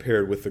to be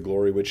compared with the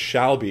glory which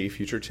shall be,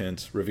 future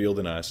tense, revealed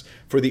in us.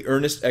 For the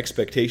earnest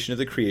expectation of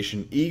the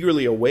creation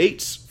eagerly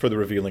awaits for the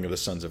revealing of the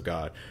sons of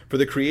God. For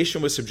the creation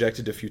was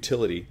subjected to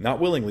futility, not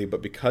willingly,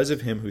 but because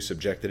of him who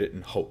subjected it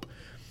in hope.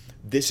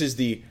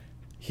 He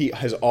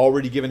has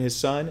already given his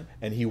son,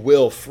 and he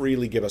will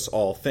freely give us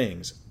all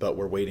things, but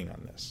we're waiting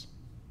on this.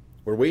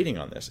 We're waiting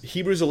on this.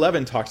 Hebrews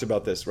 11 talks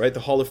about this, right? The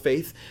hall of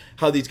faith,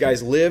 how these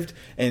guys lived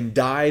and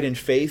died in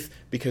faith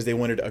because they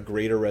wanted a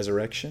greater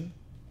resurrection.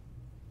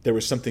 There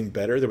was something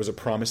better. There was a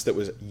promise that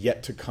was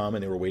yet to come,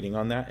 and they were waiting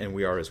on that, and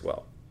we are as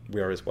well.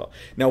 We are as well.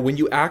 Now, when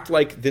you act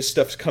like this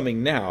stuff's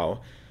coming now,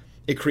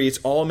 it creates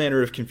all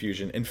manner of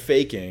confusion and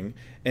faking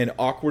and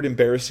awkward,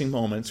 embarrassing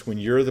moments when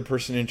you're the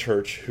person in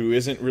church who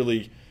isn't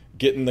really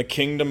getting the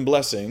kingdom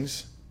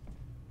blessings.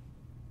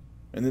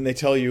 And then they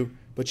tell you,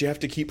 but you have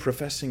to keep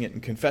professing it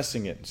and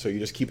confessing it. So you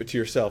just keep it to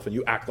yourself and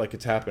you act like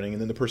it's happening.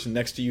 And then the person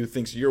next to you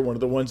thinks you're one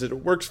of the ones that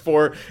it works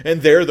for,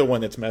 and they're the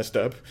one that's messed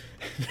up.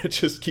 It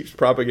just keeps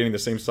propagating the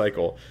same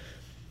cycle.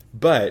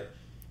 But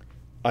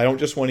I don't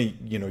just want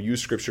to,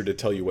 use Scripture to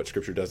tell you what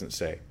Scripture doesn't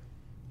say.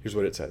 Here's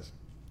what it says.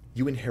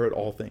 You inherit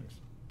all things.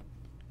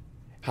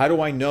 How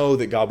do I know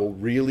that God will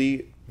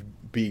really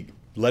be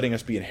letting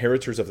us be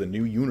inheritors of the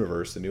new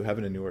universe, the new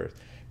heaven and new earth?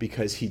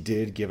 Because he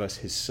did give us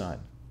his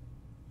son.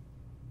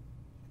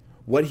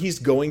 What he's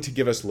going to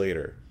give us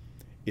later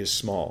is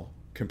small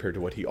compared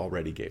to what he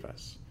already gave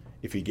us.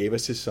 If he gave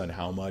us his son,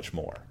 how much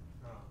more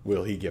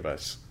will he give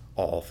us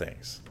all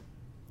things?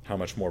 How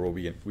much more will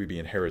we be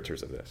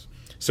inheritors of this?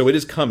 So it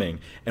is coming,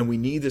 and we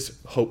need this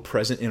hope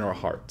present in our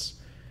hearts.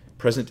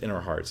 Present in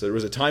our hearts. There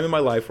was a time in my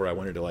life where I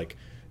wanted to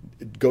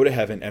go to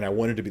heaven, and I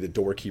wanted to be the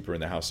doorkeeper in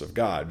the house of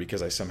God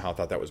because I somehow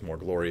thought that was more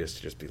glorious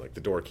to just be like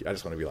the doorkeeper. I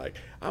just want to be like,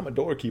 I'm a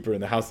doorkeeper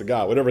in the house of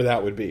God, whatever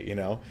that would be,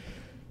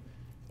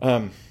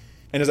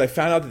 And as I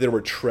found out that there were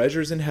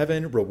treasures in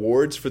heaven,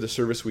 rewards for the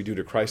service we do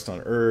to Christ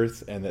on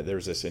earth, and that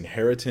there's this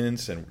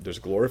inheritance and there's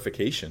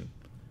glorification,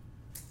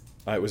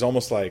 it was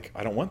almost like,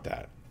 I don't want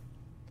that.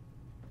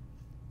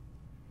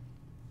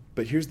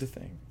 But here's the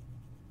thing.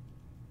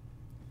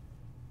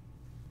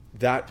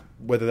 That,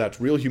 whether that's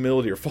real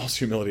humility or false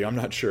humility, I'm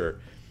not sure.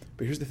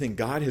 But here's the thing.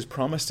 God has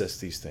promised us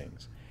these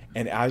things.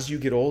 And as you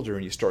get older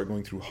and you start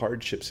going through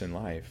hardships in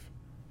life,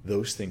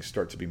 those things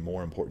start to be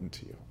more important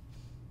to you.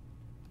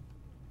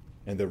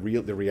 And the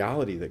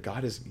reality that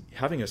God is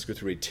having us go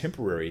through a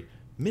temporary,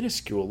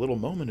 minuscule little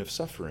moment of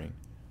suffering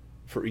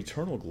for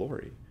eternal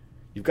glory.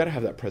 You've got to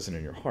have that present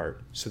in your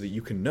heart so that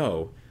you can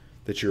know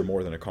that you're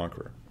more than a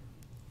conqueror.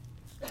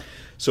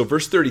 So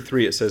verse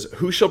 33, it says,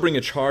 who shall bring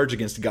a charge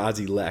against God's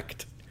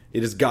elect?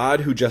 It is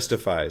God who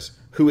justifies.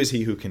 Who is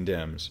he who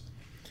condemns?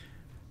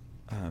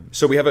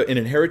 So we have an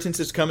inheritance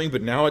that's coming,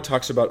 but now it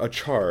talks about a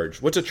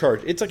charge. What's a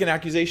charge? It's like an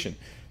accusation.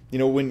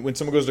 When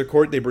someone goes to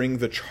court, they bring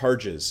the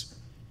charges.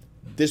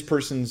 This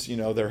person's,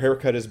 their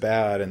haircut is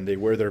bad and they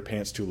wear their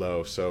pants too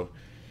low, so,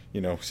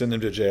 send them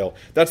to jail.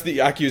 That's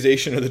the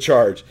accusation of the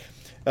charge.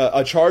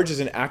 A charge is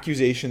an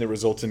accusation that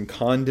results in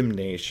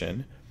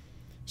condemnation.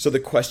 So the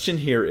question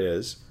here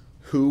is,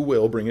 who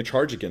will bring a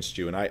charge against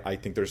you? And I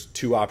think there's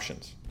two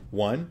options.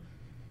 One,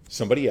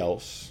 somebody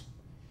else,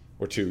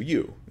 or two,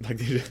 you.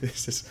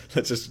 Let's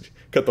just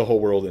cut the whole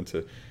world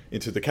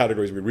into the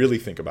categories we really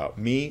think about.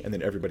 Me and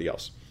then everybody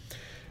else.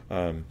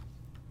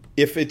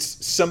 If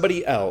it's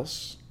somebody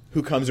else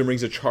who comes and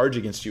brings a charge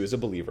against you as a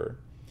believer,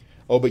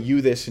 oh, but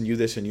you this and you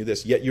this and you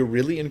this, yet you're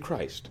really in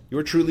Christ.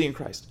 You're truly in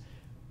Christ.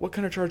 What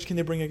kind of charge can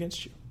they bring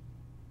against you?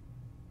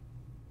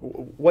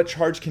 What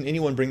charge can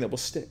anyone bring that will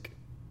stick?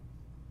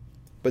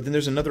 But then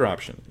there's another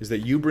option, is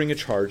that you bring a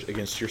charge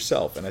against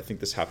yourself, and I think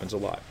this happens a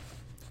lot.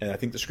 And I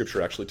think the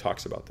Scripture actually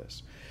talks about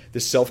this.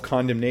 This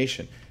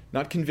self-condemnation,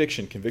 not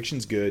conviction.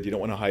 Conviction's good. You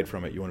don't want to hide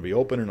from it. You want to be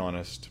open and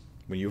honest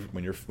when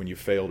you've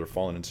failed or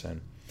fallen in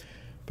sin.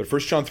 But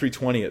 1 John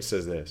 3:20, it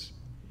says this,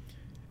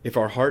 if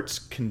our hearts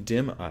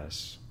condemn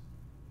us,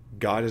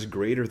 God is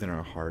greater than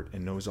our heart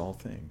and knows all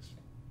things.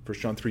 1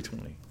 John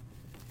 3:20.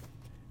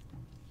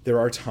 There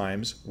are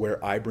times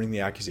where I bring the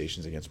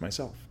accusations against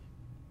myself.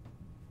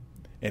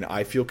 And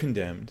I feel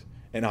condemned,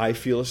 and I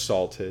feel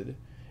assaulted,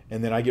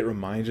 and then I get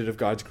reminded of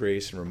God's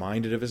grace and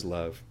reminded of his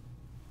love,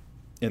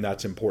 and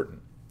that's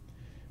important.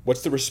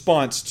 What's the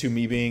response to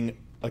me being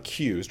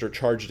accused or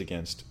charged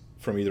against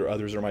from either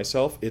others or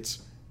myself?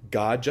 It's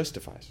God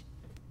justifies.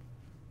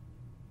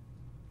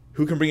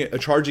 Who can bring a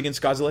charge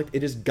against God's elect?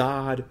 It is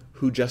God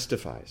who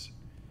justifies.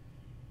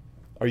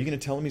 Are you going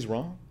to tell him he's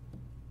wrong?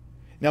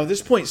 Now, at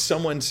this point,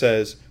 someone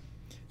says,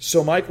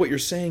 so Mike, what you're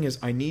saying is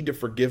I need to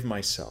forgive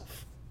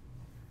myself.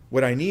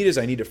 What I need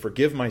to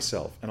forgive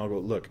myself. And I'll go,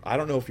 look, I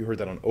don't know if you heard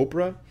that on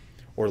Oprah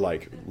or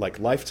like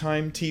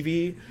Lifetime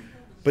TV,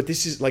 but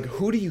this is like,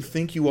 who do you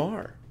think you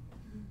are?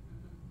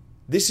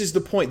 This is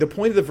the point. The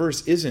point of the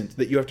verse isn't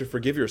that you have to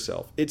forgive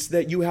yourself. It's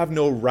that you have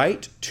no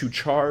right to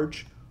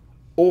charge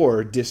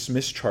or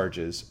dismiss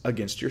charges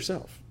against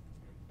yourself.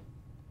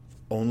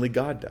 Only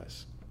God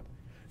does.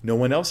 No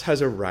one else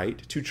has a right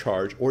to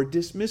charge or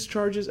dismiss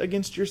charges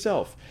against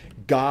yourself.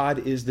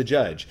 God is the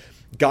judge.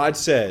 God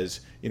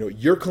says,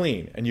 you're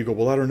clean. And you go,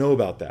 well, I don't know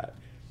about that.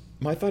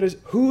 My thought is,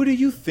 who do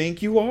you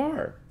think you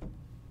are?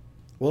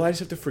 Well, I just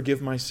have to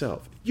forgive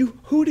myself.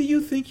 Who do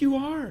you think you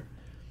are?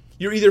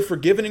 You're either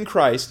forgiven in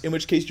Christ, in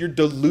which case you're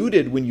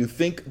deluded when you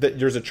think that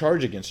there's a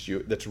charge against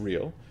you that's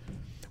real,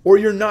 or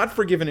you're not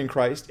forgiven in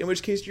Christ, in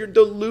which case you're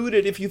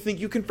deluded if you think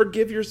you can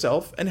forgive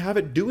yourself and have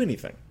it do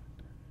anything.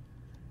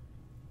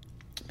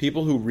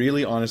 People who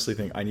really honestly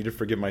think, I need to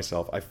forgive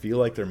myself, I feel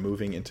like they're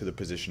moving into the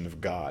position of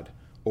God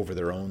over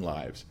their own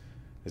lives,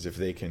 as if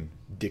they can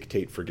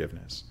dictate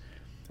forgiveness.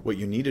 What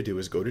you need to do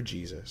is go to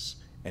Jesus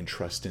and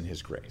trust in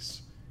his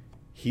grace.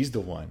 He's the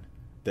one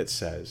that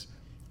says,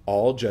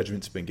 all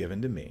judgment's been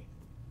given to me.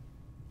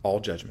 All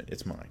judgment,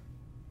 it's mine.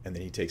 And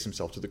then he takes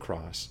himself to the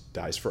cross,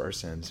 dies for our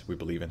sins. We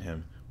believe in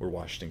him. We're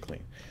washed and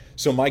clean.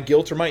 So my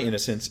guilt or my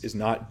innocence is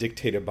not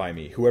dictated by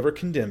me. Whoever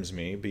condemns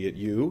me, be it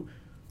you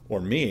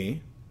or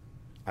me,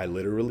 I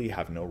literally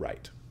have no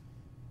right.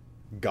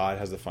 God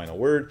has the final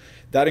word.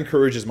 That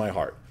encourages my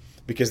heart.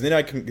 Because then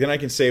I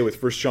can say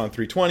with 1 John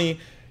 3:20,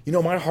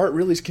 my heart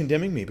really is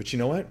condemning me. But you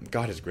know what?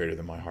 God is greater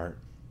than my heart.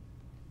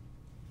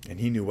 And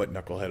he knew what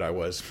knucklehead I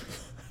was.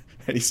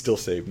 And he still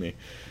saved me.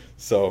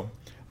 So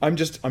I'm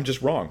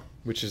just wrong,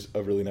 which is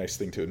a really nice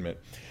thing to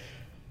admit.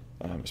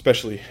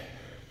 Especially,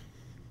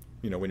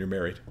 when you're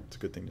married. It's a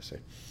good thing to say.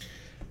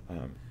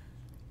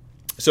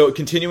 So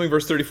continuing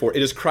verse 34,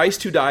 it is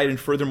Christ who died and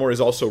furthermore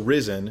is also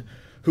risen,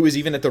 who is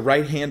even at the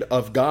right hand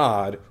of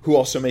God, who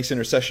also makes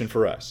intercession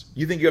for us.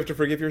 You think you have to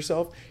forgive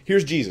yourself?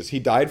 Here's Jesus. He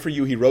died for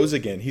you. He rose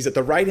again. He's at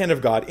the right hand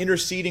of God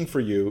interceding for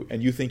you,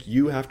 and you think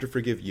you have to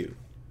forgive you.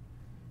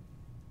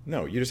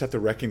 No, you just have to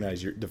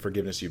recognize the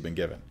forgiveness you've been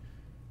given.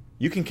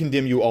 You can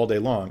condemn you all day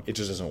long. It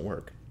just doesn't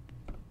work.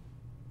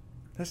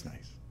 That's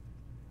nice.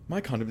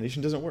 My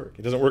condemnation doesn't work.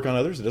 It doesn't work on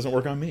others. It doesn't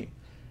work on me.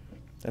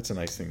 That's a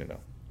nice thing to know.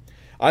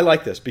 I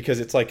like this because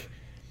it's like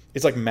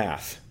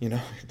math,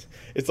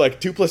 It's like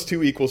 2 +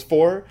 2 =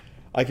 4.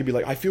 I could be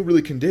like, I feel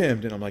really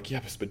condemned. And I'm like, yeah,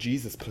 but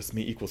Jesus plus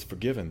me equals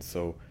forgiven.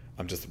 So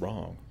I'm just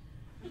wrong.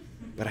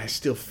 But I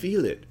still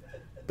feel it.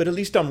 But at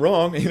least I'm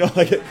wrong.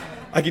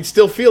 I can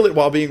still feel it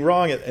while being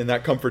wrong. And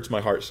that comforts my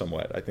heart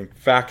somewhat. I think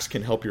facts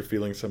can help your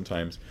feelings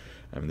sometimes.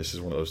 And this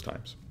is one of those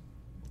times.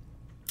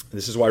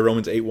 This is why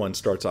Romans 8:1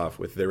 starts off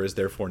with, there is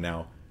therefore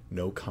now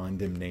no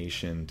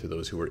condemnation to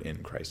those who are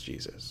in Christ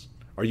Jesus.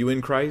 Are you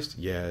in Christ?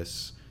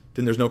 Yes.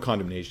 Then there's no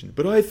condemnation.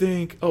 But I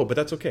think, but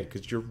that's okay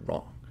because you're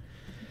wrong.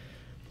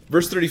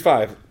 Verse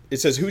 35, it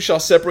says, who shall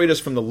separate us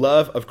from the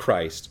love of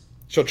Christ?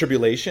 Shall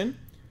tribulation,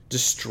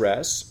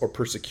 distress, or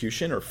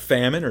persecution, or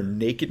famine, or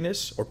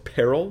nakedness, or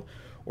peril,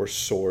 or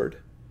sword?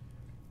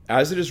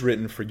 As it is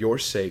written, for your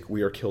sake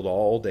we are killed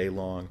all day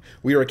long.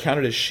 We are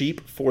accounted as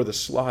sheep for the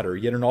slaughter.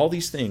 Yet in all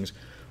these things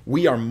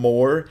we are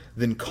more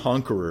than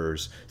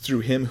conquerors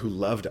through him who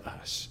loved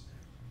us.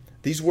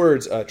 These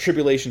words,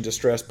 tribulation,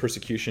 distress,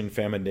 persecution,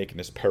 famine,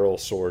 nakedness, peril,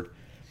 sword.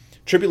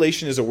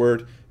 Tribulation is a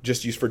word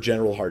just used for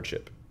general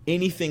hardship.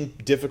 Anything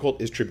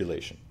difficult is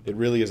tribulation. It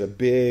really is a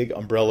big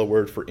umbrella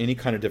word for any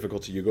kind of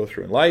difficulty you go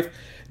through in life.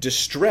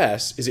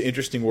 Distress is an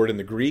interesting word in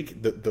the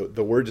Greek.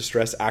 The word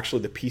distress,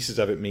 actually the pieces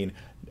of it mean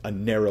a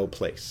narrow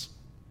place.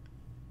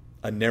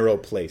 A narrow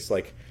place,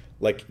 like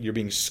you're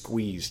being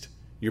squeezed.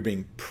 You're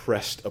being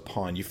pressed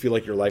upon. You feel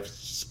like your life's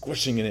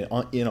squishing in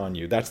on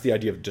you. That's the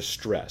idea of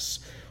distress.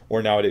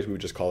 Or nowadays we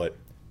would just call it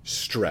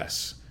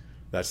stress.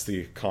 That's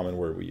the common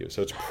word we use.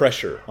 So it's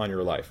pressure on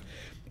your life.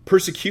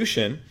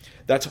 Persecution,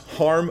 that's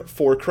harm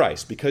for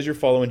Christ. Because you're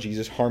following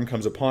Jesus, harm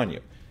comes upon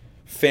you.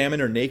 Famine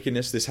or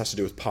nakedness, this has to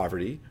do with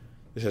poverty.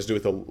 This has to do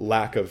with a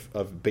lack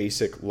of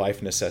basic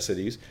life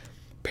necessities.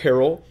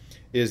 Peril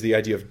is the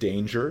idea of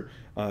danger.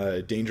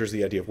 Danger is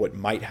the idea of what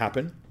might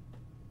happen,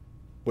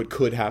 what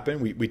could happen.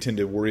 We tend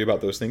to worry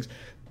about those things.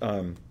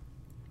 Then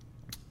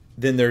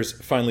there's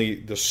finally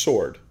the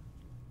sword.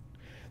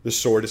 The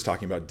sword is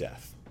talking about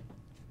death.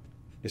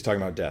 It's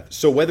talking about death.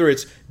 So whether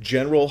it's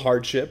general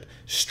hardship,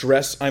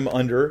 stress I'm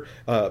under,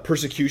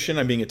 persecution,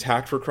 I'm being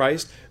attacked for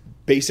Christ,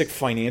 basic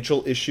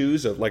financial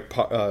issues of like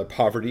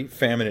poverty,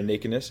 famine, and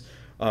nakedness,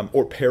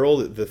 or peril,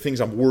 the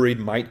things I'm worried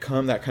might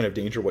come, that kind of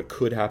danger, what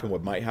could happen,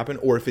 what might happen,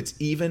 or if it's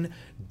even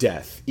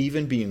death,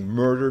 even being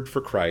murdered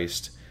for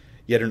Christ,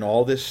 yet in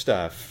all this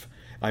stuff,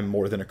 I'm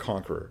more than a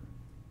conqueror.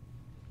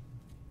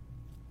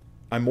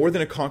 I'm more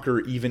than a conqueror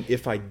even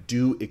if I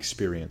do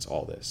experience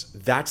all this.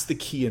 That's the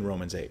key in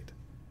Romans 8.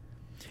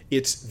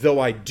 It's, though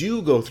I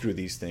do go through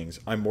these things,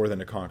 I'm more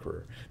than a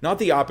conqueror. Not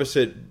the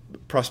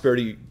opposite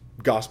prosperity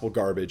gospel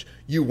garbage.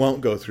 You won't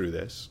go through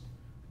this.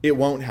 It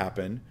won't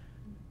happen.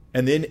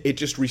 And then it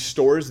just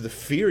restores the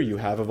fear you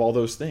have of all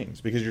those things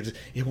because you're just,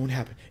 it won't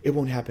happen. It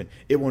won't happen.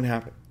 It won't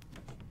happen.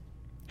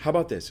 How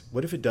about this?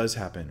 What if it does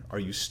happen? Are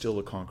you still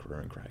a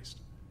conqueror in Christ?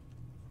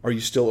 Are you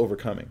still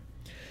overcoming?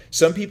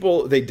 Some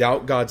people, they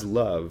doubt God's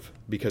love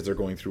because they're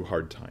going through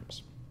hard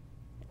times.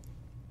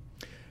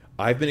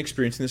 I've been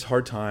experiencing this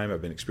hard time.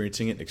 I've been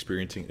experiencing it.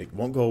 It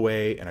won't go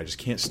away, and I just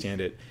can't stand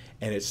it.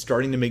 and it's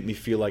starting to make me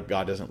feel like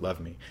God doesn't love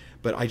me.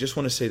 But I just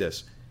want to say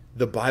this.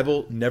 The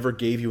Bible never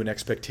gave you an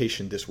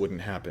expectation this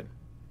wouldn't happen.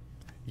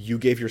 You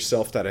gave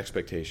yourself that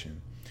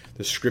expectation.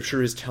 The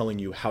Scripture is telling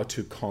you how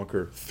to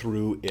conquer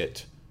through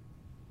it,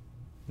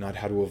 not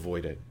how to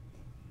avoid it.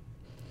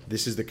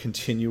 This is the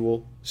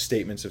continual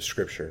statements of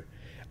Scripture.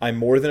 I'm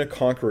more than a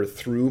conqueror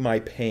through my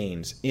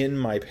pains, in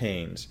my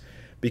pains,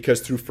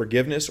 because through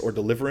forgiveness or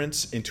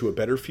deliverance into a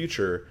better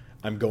future,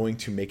 I'm going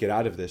to make it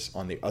out of this.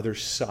 On the other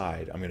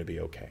side, I'm going to be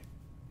okay.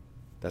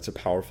 That's a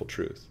powerful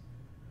truth.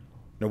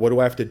 Now, what do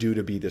I have to do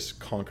to be this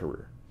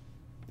conqueror?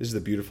 This is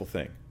the beautiful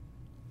thing.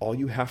 All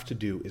you have to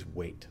do is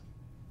wait.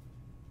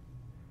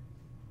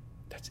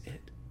 That's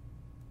it.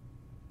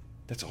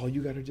 That's all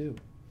you got to do.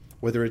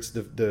 Whether it's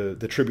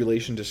the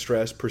tribulation,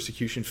 distress,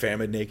 persecution,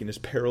 famine, nakedness,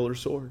 peril, or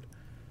sword,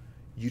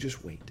 you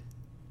just wait.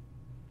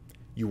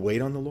 You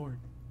wait on the Lord.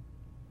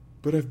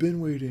 But I've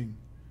been waiting.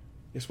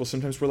 Yes, well,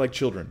 sometimes we're like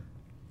children.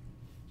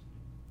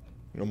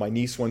 My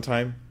niece one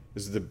time,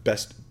 this is the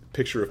best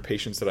picture of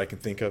patience that I can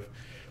think of.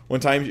 One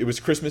time it was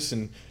Christmas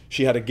and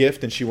she had a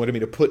gift and she wanted me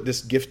to put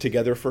this gift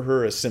together for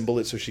her, assemble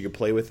it so she could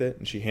play with it.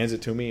 And she hands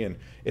it to me and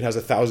it has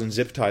 1,000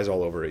 zip ties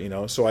all over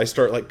it, So I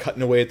start like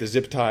cutting away at the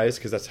zip ties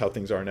because that's how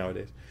things are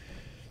nowadays.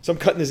 So I'm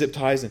cutting the zip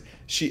ties and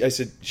she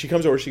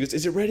comes over, she goes,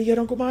 "Is it ready yet,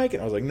 Uncle Mike?"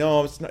 And I was like,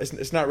 "No, it's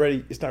not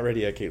ready. It's not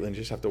ready yet, Caitlin. You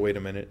just have to wait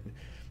a minute."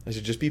 I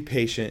said, "Just be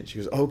patient." She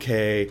goes,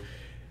 "Okay."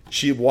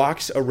 She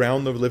walks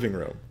around the living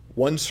room,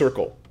 one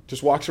circle,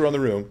 just walks around the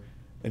room,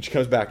 and she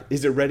comes back,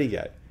 "Is it ready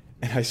yet?"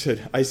 And I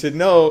said,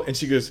 "No." And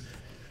she goes,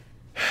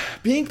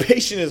 "Being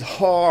patient is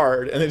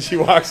hard." And then she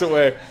walks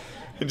away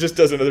and just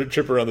does another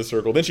trip around the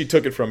circle. Then she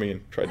took it from me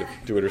and tried to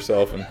do it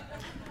herself, and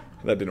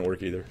that didn't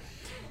work either.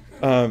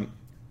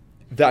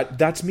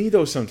 That's me,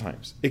 though,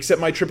 sometimes.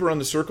 Except my trip around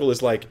the circle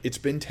is like, it's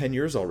been 10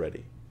 years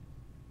already.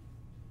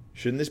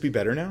 Shouldn't this be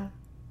better now?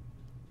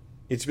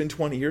 It's been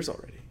 20 years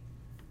already.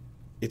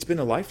 It's been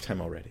a lifetime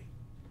already.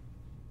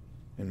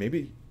 And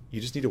maybe you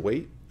just need to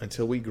wait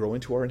until we grow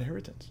into our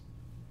inheritance.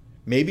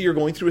 Maybe you're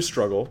going through a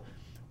struggle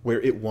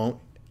where it won't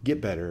get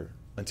better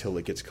until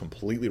it gets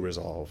completely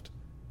resolved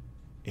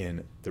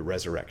in the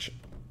resurrection.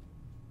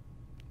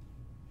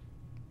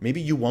 Maybe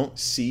you won't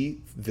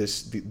see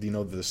this,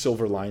 the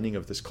silver lining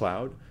of this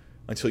cloud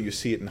until you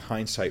see it in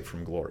hindsight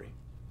from glory.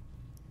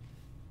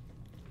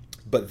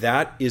 But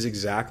that is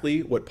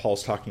exactly what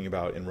Paul's talking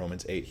about in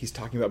Romans 8. He's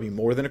talking about being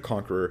more than a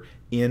conqueror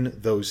in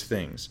those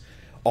things.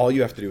 All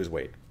you have to do is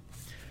wait.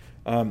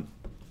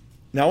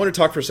 Now I want to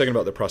talk for a second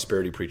about the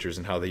prosperity preachers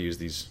and how they use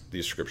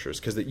these scriptures,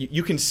 because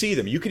you can see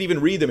them. You can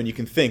even read them and you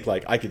can think,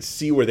 like, I could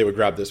see where they would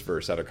grab this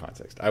verse out of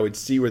context. I would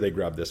see where they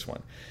grab this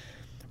one.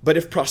 But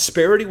if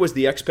prosperity was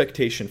the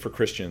expectation for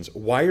Christians,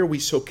 why are we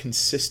so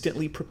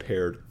consistently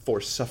prepared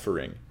for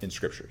suffering in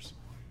scriptures?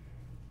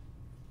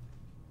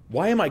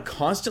 Why am I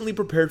constantly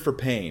prepared for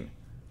pain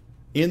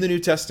in the New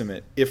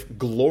Testament if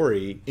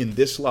glory in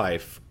this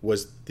life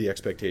was the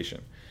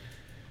expectation?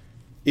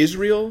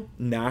 Israel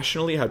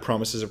nationally had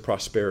promises of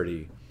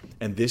prosperity,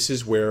 and this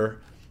is where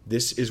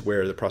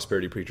the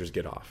prosperity preachers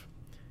get off.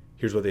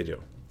 Here's what they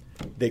do.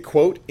 They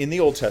quote in the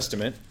Old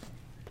Testament,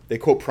 they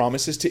quote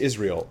promises to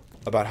Israel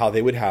about how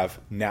they would have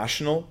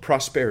national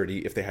prosperity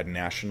if they had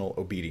national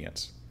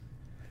obedience.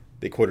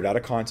 They quote it out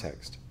of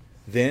context.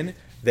 Then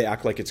they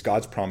act like it's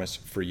God's promise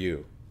for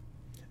you.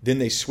 Then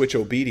they switch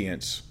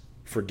obedience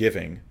for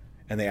giving,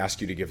 and they ask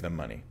you to give them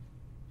money.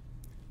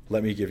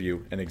 Let me give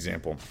you an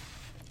example.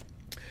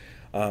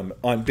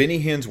 On Benny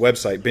Hinn's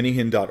website,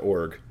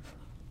 bennyhinn.org,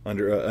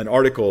 under an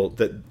article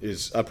that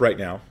is up right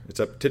now,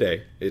 it's up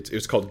today,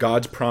 it's called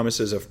God's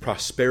Promises of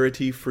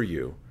Prosperity for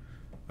You.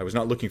 I was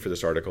not looking for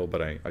this article,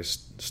 but I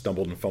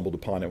stumbled and fumbled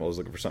upon it while I was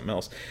looking for something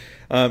else.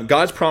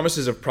 God's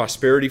Promises of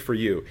Prosperity for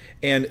You.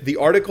 And the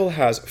article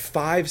has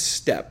 5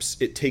 steps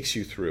it takes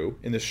you through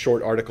in this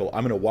short article.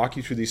 I'm going to walk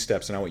you through these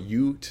steps, and I want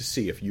you to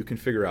see if you can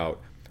figure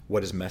out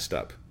what is messed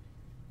up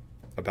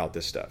about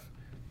this stuff.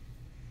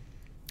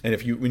 And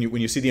if when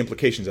you see the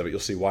implications of it, you'll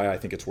see why I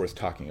think it's worth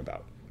talking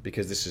about,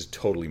 because this is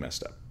totally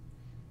messed up,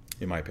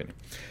 in my opinion.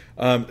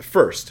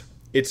 First,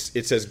 it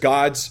says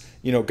God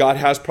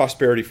has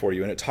prosperity for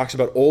you, and it talks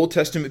about Old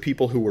Testament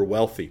people who were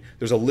wealthy.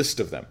 There's a list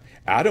of them.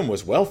 Adam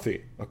was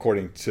wealthy,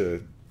 according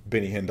to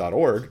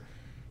bennyhinn.org,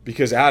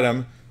 because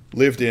Adam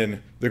lived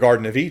in the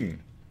Garden of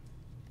Eden.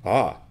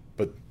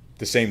 But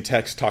the same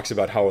text talks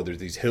about how there's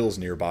these hills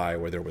nearby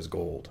where there was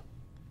gold.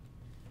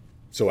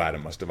 So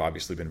Adam must have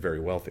obviously been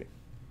very wealthy.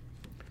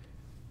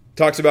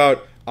 Talks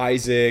about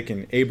Isaac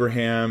and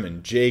Abraham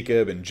and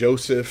Jacob and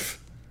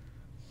Joseph.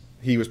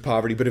 He was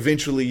poverty, but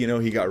eventually,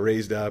 he got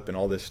raised up and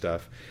all this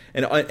stuff.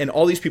 And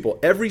all these people,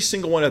 every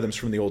single one of them is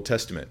from the Old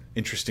Testament,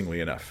 interestingly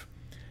enough.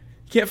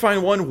 You can't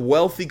find one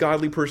wealthy,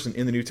 godly person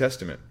in the New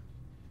Testament.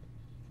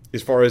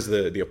 As far as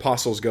the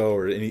apostles go,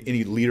 or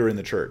any leader in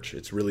the church,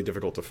 it's really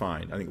difficult to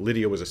find. I think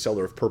Lydia was a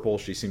seller of purple.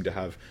 She seemed to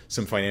have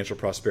some financial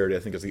prosperity. I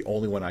think is the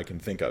only one I can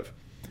think of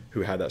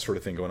who had that sort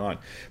of thing going on.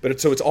 But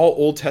it's all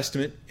Old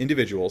Testament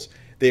individuals.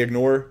 They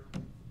ignore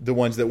the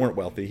ones that weren't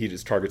wealthy. He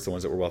just targets the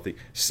ones that were wealthy.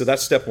 So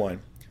that's step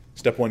 1.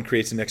 Step 1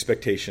 creates an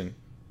expectation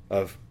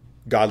of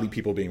godly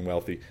people being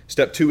wealthy.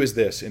 Step 2 is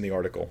this in the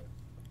article,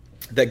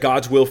 that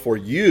God's will for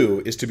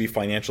you is to be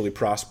financially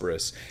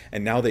prosperous.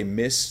 And now they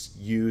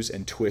misuse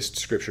and twist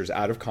scriptures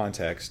out of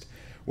context,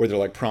 where they're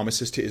like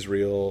promises to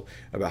Israel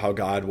about how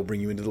God will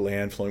bring you into the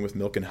land flowing with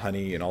milk and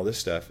honey and all this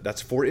stuff.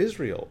 That's for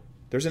Israel.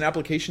 There's an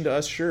application to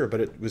us, sure, but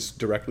it was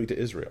directly to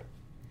Israel.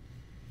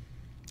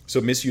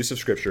 So misuse of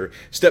scripture.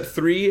 Step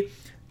 3,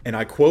 and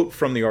I quote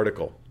from the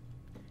article,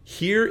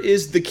 here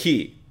is the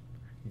key.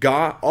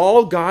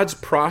 All God's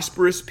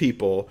prosperous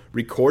people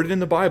recorded in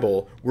the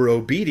Bible were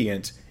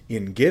obedient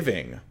in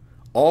giving.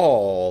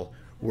 All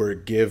were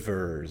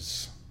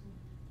givers.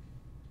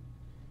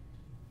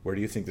 Where do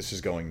you think this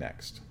is going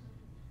next?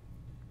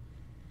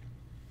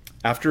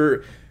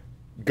 After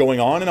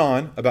going on and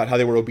on about how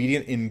they were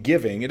obedient in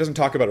giving, it doesn't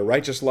talk about a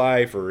righteous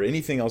life or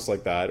anything else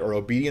like that, or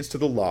obedience to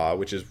the law,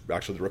 which is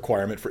actually the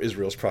requirement for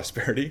Israel's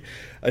prosperity.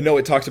 No,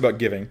 it talks about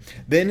giving.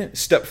 Then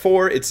step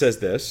 4, it says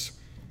this,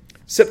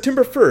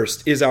 September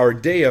 1st is our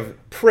day of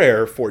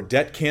prayer for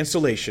debt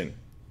cancellation.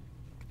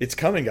 It's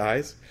coming,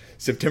 guys.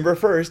 September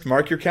 1st,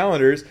 mark your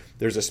calendars.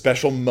 There's a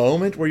special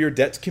moment where your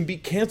debts can be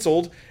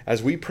canceled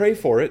as we pray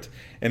for it.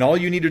 And all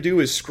you need to do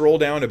is scroll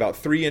down about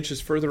 3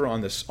 inches further on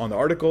the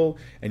article,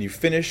 and you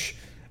finish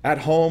at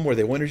home where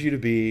they wanted you to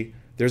be.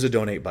 There's a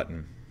donate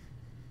button.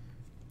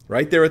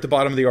 Right there at the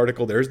bottom of the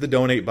article, there's the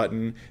donate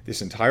button.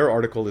 This entire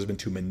article has been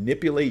to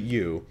manipulate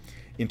you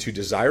into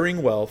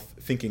desiring wealth,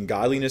 thinking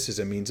godliness is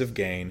a means of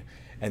gain,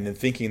 and then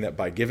thinking that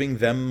by giving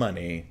them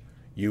money,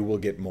 you will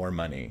get more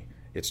money.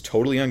 It's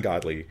totally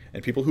ungodly,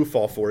 and people who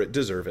fall for it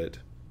deserve it.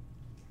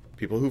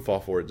 People who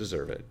fall for it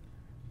deserve it.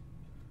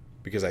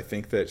 Because I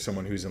think that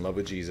someone who's in love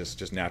with Jesus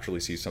just naturally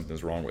sees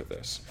something's wrong with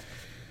this.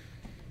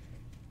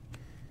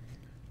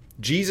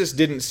 Jesus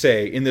didn't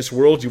say, in this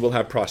world you will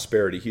have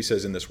prosperity. He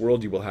says, in this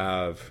world you will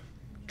have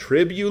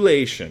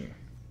tribulation.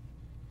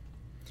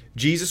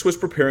 Jesus was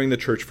preparing the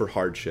church for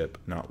hardship,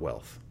 not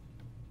wealth.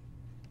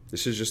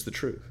 This is just the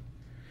truth.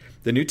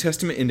 The New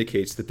Testament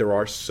indicates that there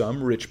are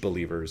some rich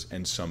believers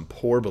and some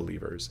poor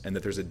believers, and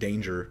that there's a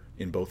danger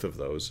in both of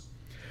those.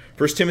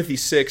 1 Timothy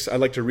 6, I'd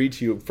like to read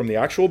to you from the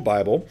actual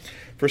Bible.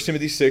 1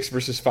 Timothy 6,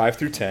 verses 5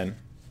 through 10.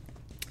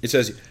 It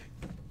says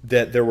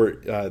that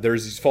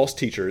there's these false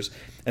teachers,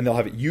 and they'll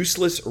have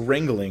useless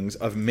wranglings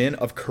of men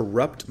of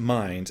corrupt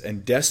minds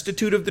and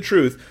destitute of the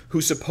truth,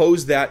 who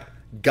suppose that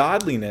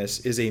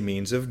godliness is a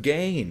means of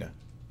gain,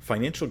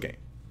 financial gain.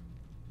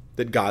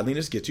 That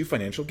godliness gets you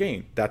financial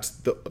gain. That's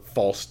the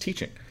false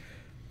teaching.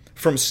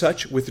 From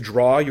such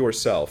withdraw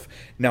yourself.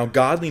 Now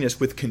godliness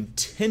with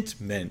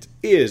contentment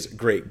is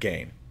great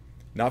gain.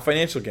 Not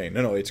financial gain.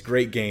 No, it's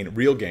great gain,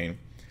 real gain.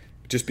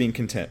 Just being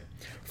content.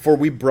 For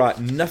we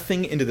brought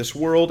nothing into this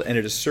world, and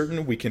it is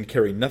certain we can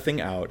carry nothing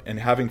out. And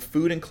having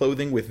food and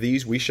clothing, with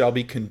these we shall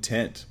be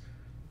content.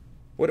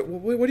 What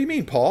do you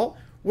mean, Paul?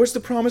 What's the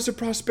promise of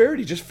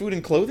prosperity? Just food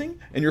and clothing?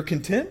 And you're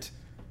content?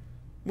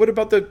 What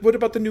about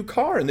the new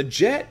car and the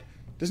jet?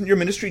 Doesn't your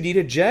ministry need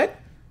a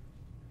jet?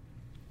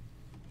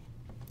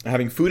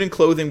 Having food and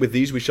clothing, with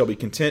these we shall be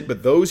content.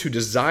 But those who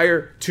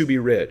desire to be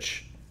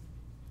rich,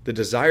 the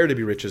desire to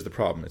be rich is the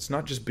problem. It's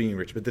not just being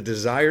rich, but the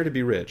desire to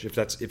be rich. If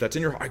that's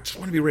in your heart, I just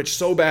want to be rich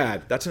so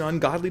bad. That's an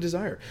ungodly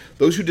desire.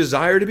 Those who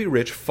desire to be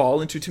rich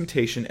fall into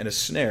temptation and a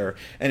snare,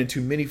 and into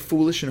many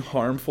foolish and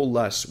harmful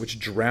lusts, which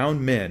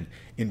drown men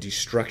in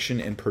destruction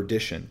and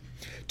perdition.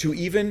 To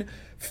even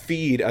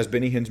feed, as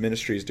Benny Hinn's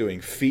ministry is doing,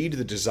 feed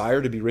the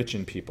desire to be rich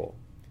in people.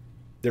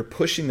 They're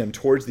pushing them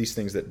towards these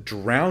things that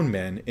drown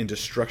men in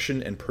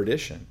destruction and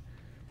perdition,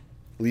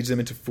 leads them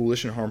into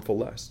foolish and harmful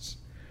lusts.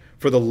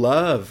 For the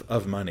love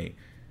of money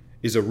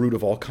is a root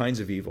of all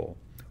kinds of evil,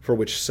 for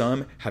which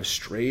some have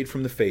strayed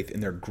from the faith in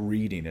their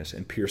greediness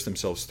and pierced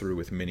themselves through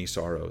with many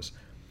sorrows.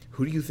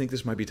 Who do you think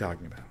this might be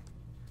talking about?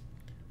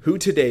 Who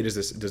today does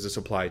this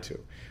apply to?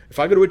 If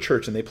I go to a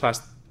church and they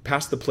pass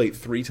the plate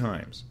 3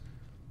 times,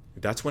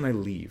 that's when I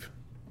leave.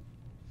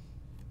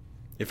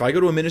 If I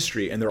go to a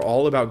ministry and they're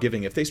all about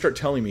giving, if they start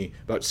telling me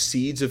about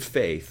seeds of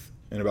faith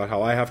and about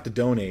how I have to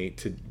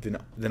donate,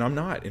 then I'm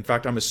not. In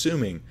fact, I'm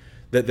assuming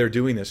that they're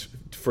doing this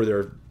for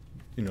their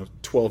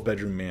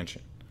 12-bedroom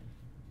mansion.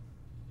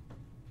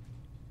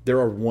 There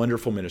are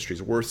wonderful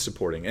ministries worth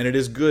supporting, and it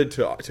is good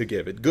to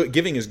give.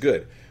 Giving is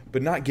good,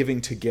 but not giving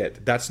to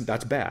get. That's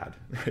bad.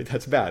 Right?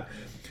 That's bad.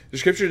 The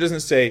scripture doesn't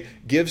say,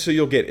 give so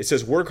you'll get. It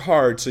says, work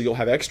hard so you'll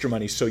have extra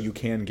money so you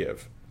can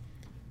give.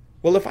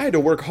 Well, if I had to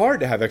work hard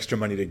to have extra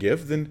money to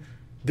give, then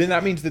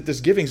that means that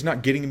this giving is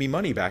not getting me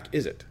money back,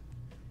 is it?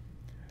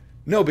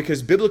 No,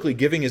 because biblically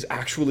giving is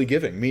actually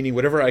giving, meaning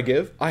whatever I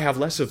give, I have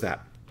less of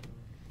that.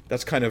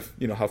 That's kind of,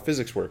 how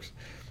physics works.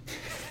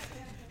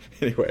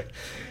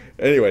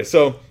 Anyway,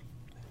 so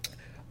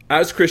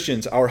as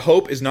Christians, our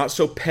hope is not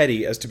so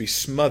petty as to be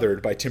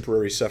smothered by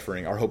temporary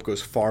suffering. Our hope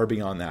goes far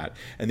beyond that.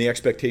 And the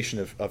expectation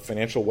of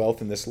financial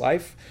wealth in this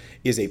life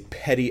is a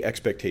petty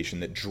expectation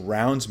that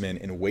drowns men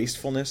in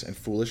wastefulness and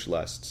foolish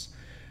lusts.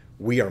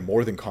 We are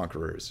more than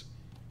conquerors.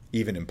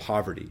 even in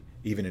poverty,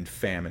 even in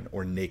famine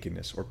or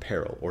nakedness or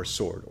peril or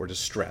sword or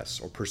distress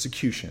or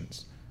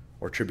persecutions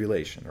or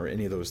tribulation or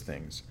any of those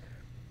things.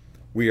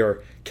 We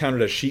are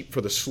counted as sheep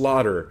for the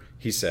slaughter,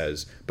 he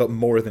says, but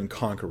more than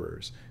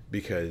conquerors,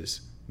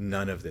 because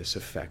none of this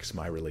affects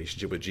my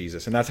relationship with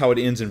Jesus. And that's how it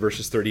ends in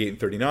verses 38 and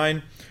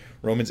 39.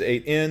 Romans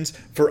 8 ends,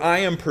 "For I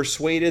am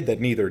persuaded that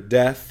neither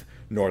death,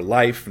 nor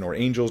life, nor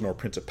angels, nor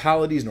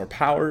principalities, nor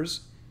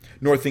powers,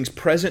 nor things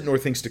present, nor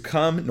things to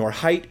come, nor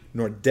height,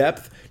 nor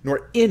depth,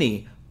 nor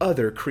any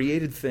other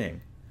created thing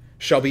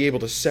shall be able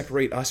to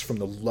separate us from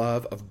the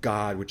love of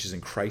God which is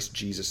in Christ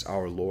Jesus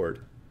our Lord."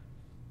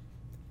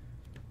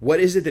 What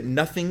is it that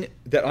nothing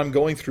that I'm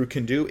going through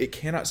can do? It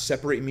cannot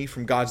separate me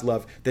from God's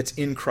love that's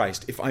in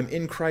Christ. If I'm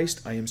in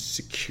Christ, I am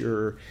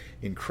secure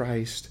in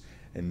Christ,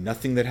 and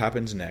nothing that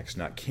happens next,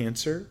 not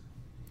cancer,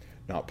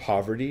 not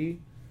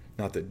poverty,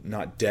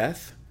 not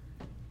death,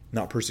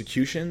 not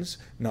persecutions,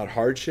 not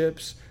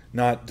hardships,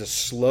 not the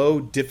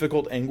slow,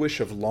 difficult anguish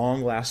of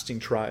long-lasting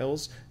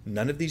trials,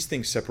 none of these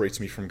things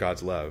separates me from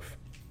God's love.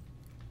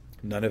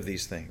 None of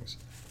these things.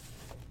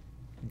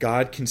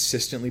 God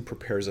consistently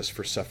prepares us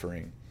for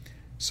suffering.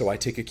 So I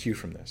take a cue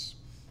from this.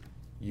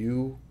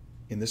 You,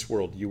 in this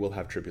world, you will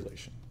have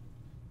tribulation.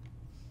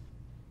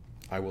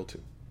 I will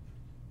too.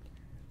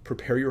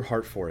 Prepare your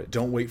heart for it.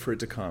 Don't wait for it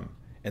to come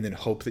and then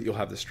hope that you'll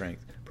have the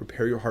strength.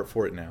 Prepare your heart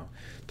for it now.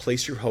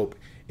 Place your hope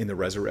in the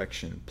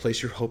resurrection.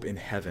 Place your hope in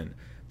heaven.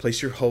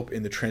 Place your hope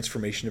in the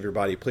transformation of your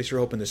body. Place your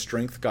hope in the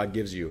strength God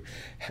gives you.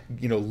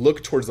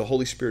 Look towards the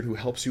Holy Spirit who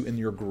helps you in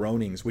your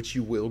groanings, which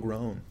you will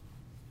groan.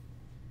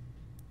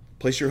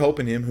 Place your hope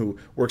in him who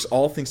works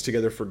all things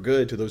together for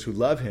good to those who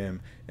love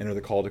him and are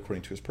the called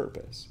according to his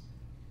purpose.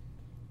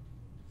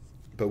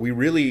 But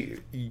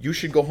you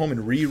should go home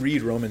and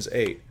reread Romans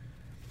 8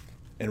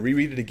 and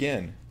reread it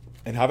again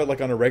and have it like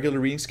on a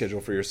regular reading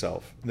schedule for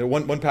yourself.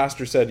 One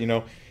pastor said,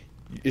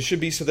 it should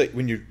be so that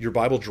when your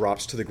Bible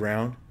drops to the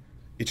ground,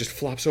 it just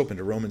flops open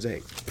to Romans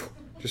 8.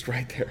 Just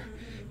right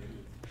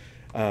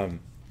there.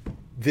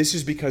 This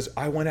is because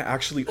I want to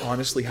actually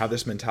honestly have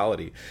this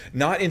mentality.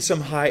 Not in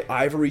some high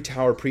ivory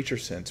tower preacher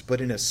sense, but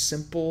in a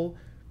simple,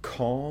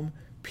 calm,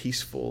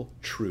 peaceful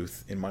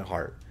truth in my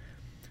heart.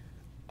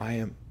 I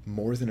am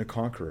more than a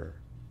conqueror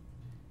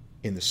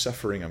in the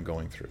suffering I'm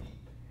going through,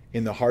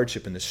 in the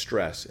hardship, in the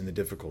stress, in the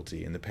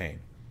difficulty, in the pain,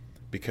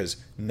 because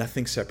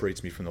nothing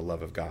separates me from the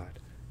love of God.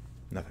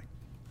 Nothing.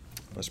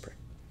 Let's pray.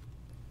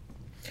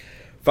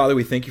 Father,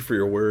 we thank you for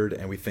your word,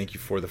 and we thank you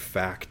for the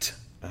fact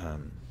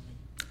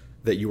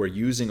that you are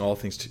using all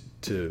things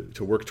to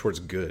work towards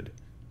good.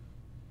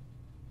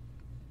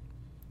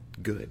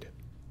 Good.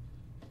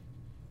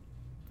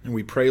 And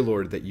we pray,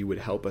 Lord, that you would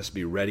help us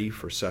be ready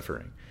for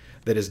suffering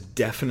that is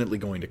definitely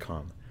going to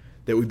come,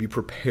 that we'd be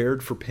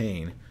prepared for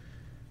pain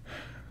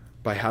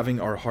by having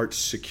our hearts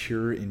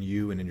secure in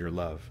you and in your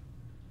love,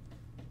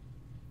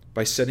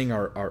 by setting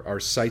our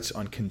sights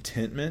on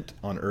contentment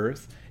on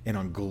earth and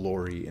on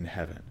glory in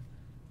heaven.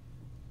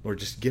 Lord,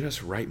 just get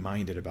us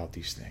right-minded about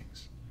these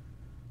things.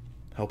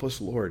 Help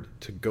us, Lord,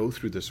 to go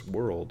through this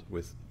world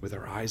with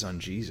our eyes on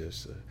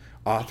Jesus, the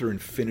author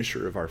and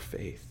finisher of our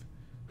faith,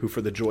 who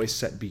for the joy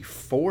set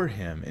before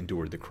him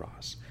endured the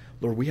cross.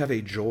 Lord, we have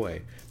a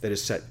joy that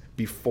is set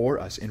before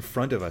us, in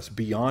front of us,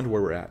 beyond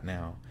where we're at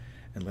now.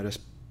 And let us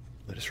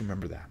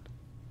remember that.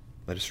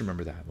 Let us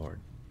remember that, Lord.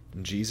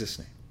 In Jesus'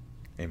 name,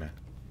 amen.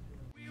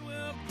 We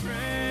will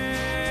pray.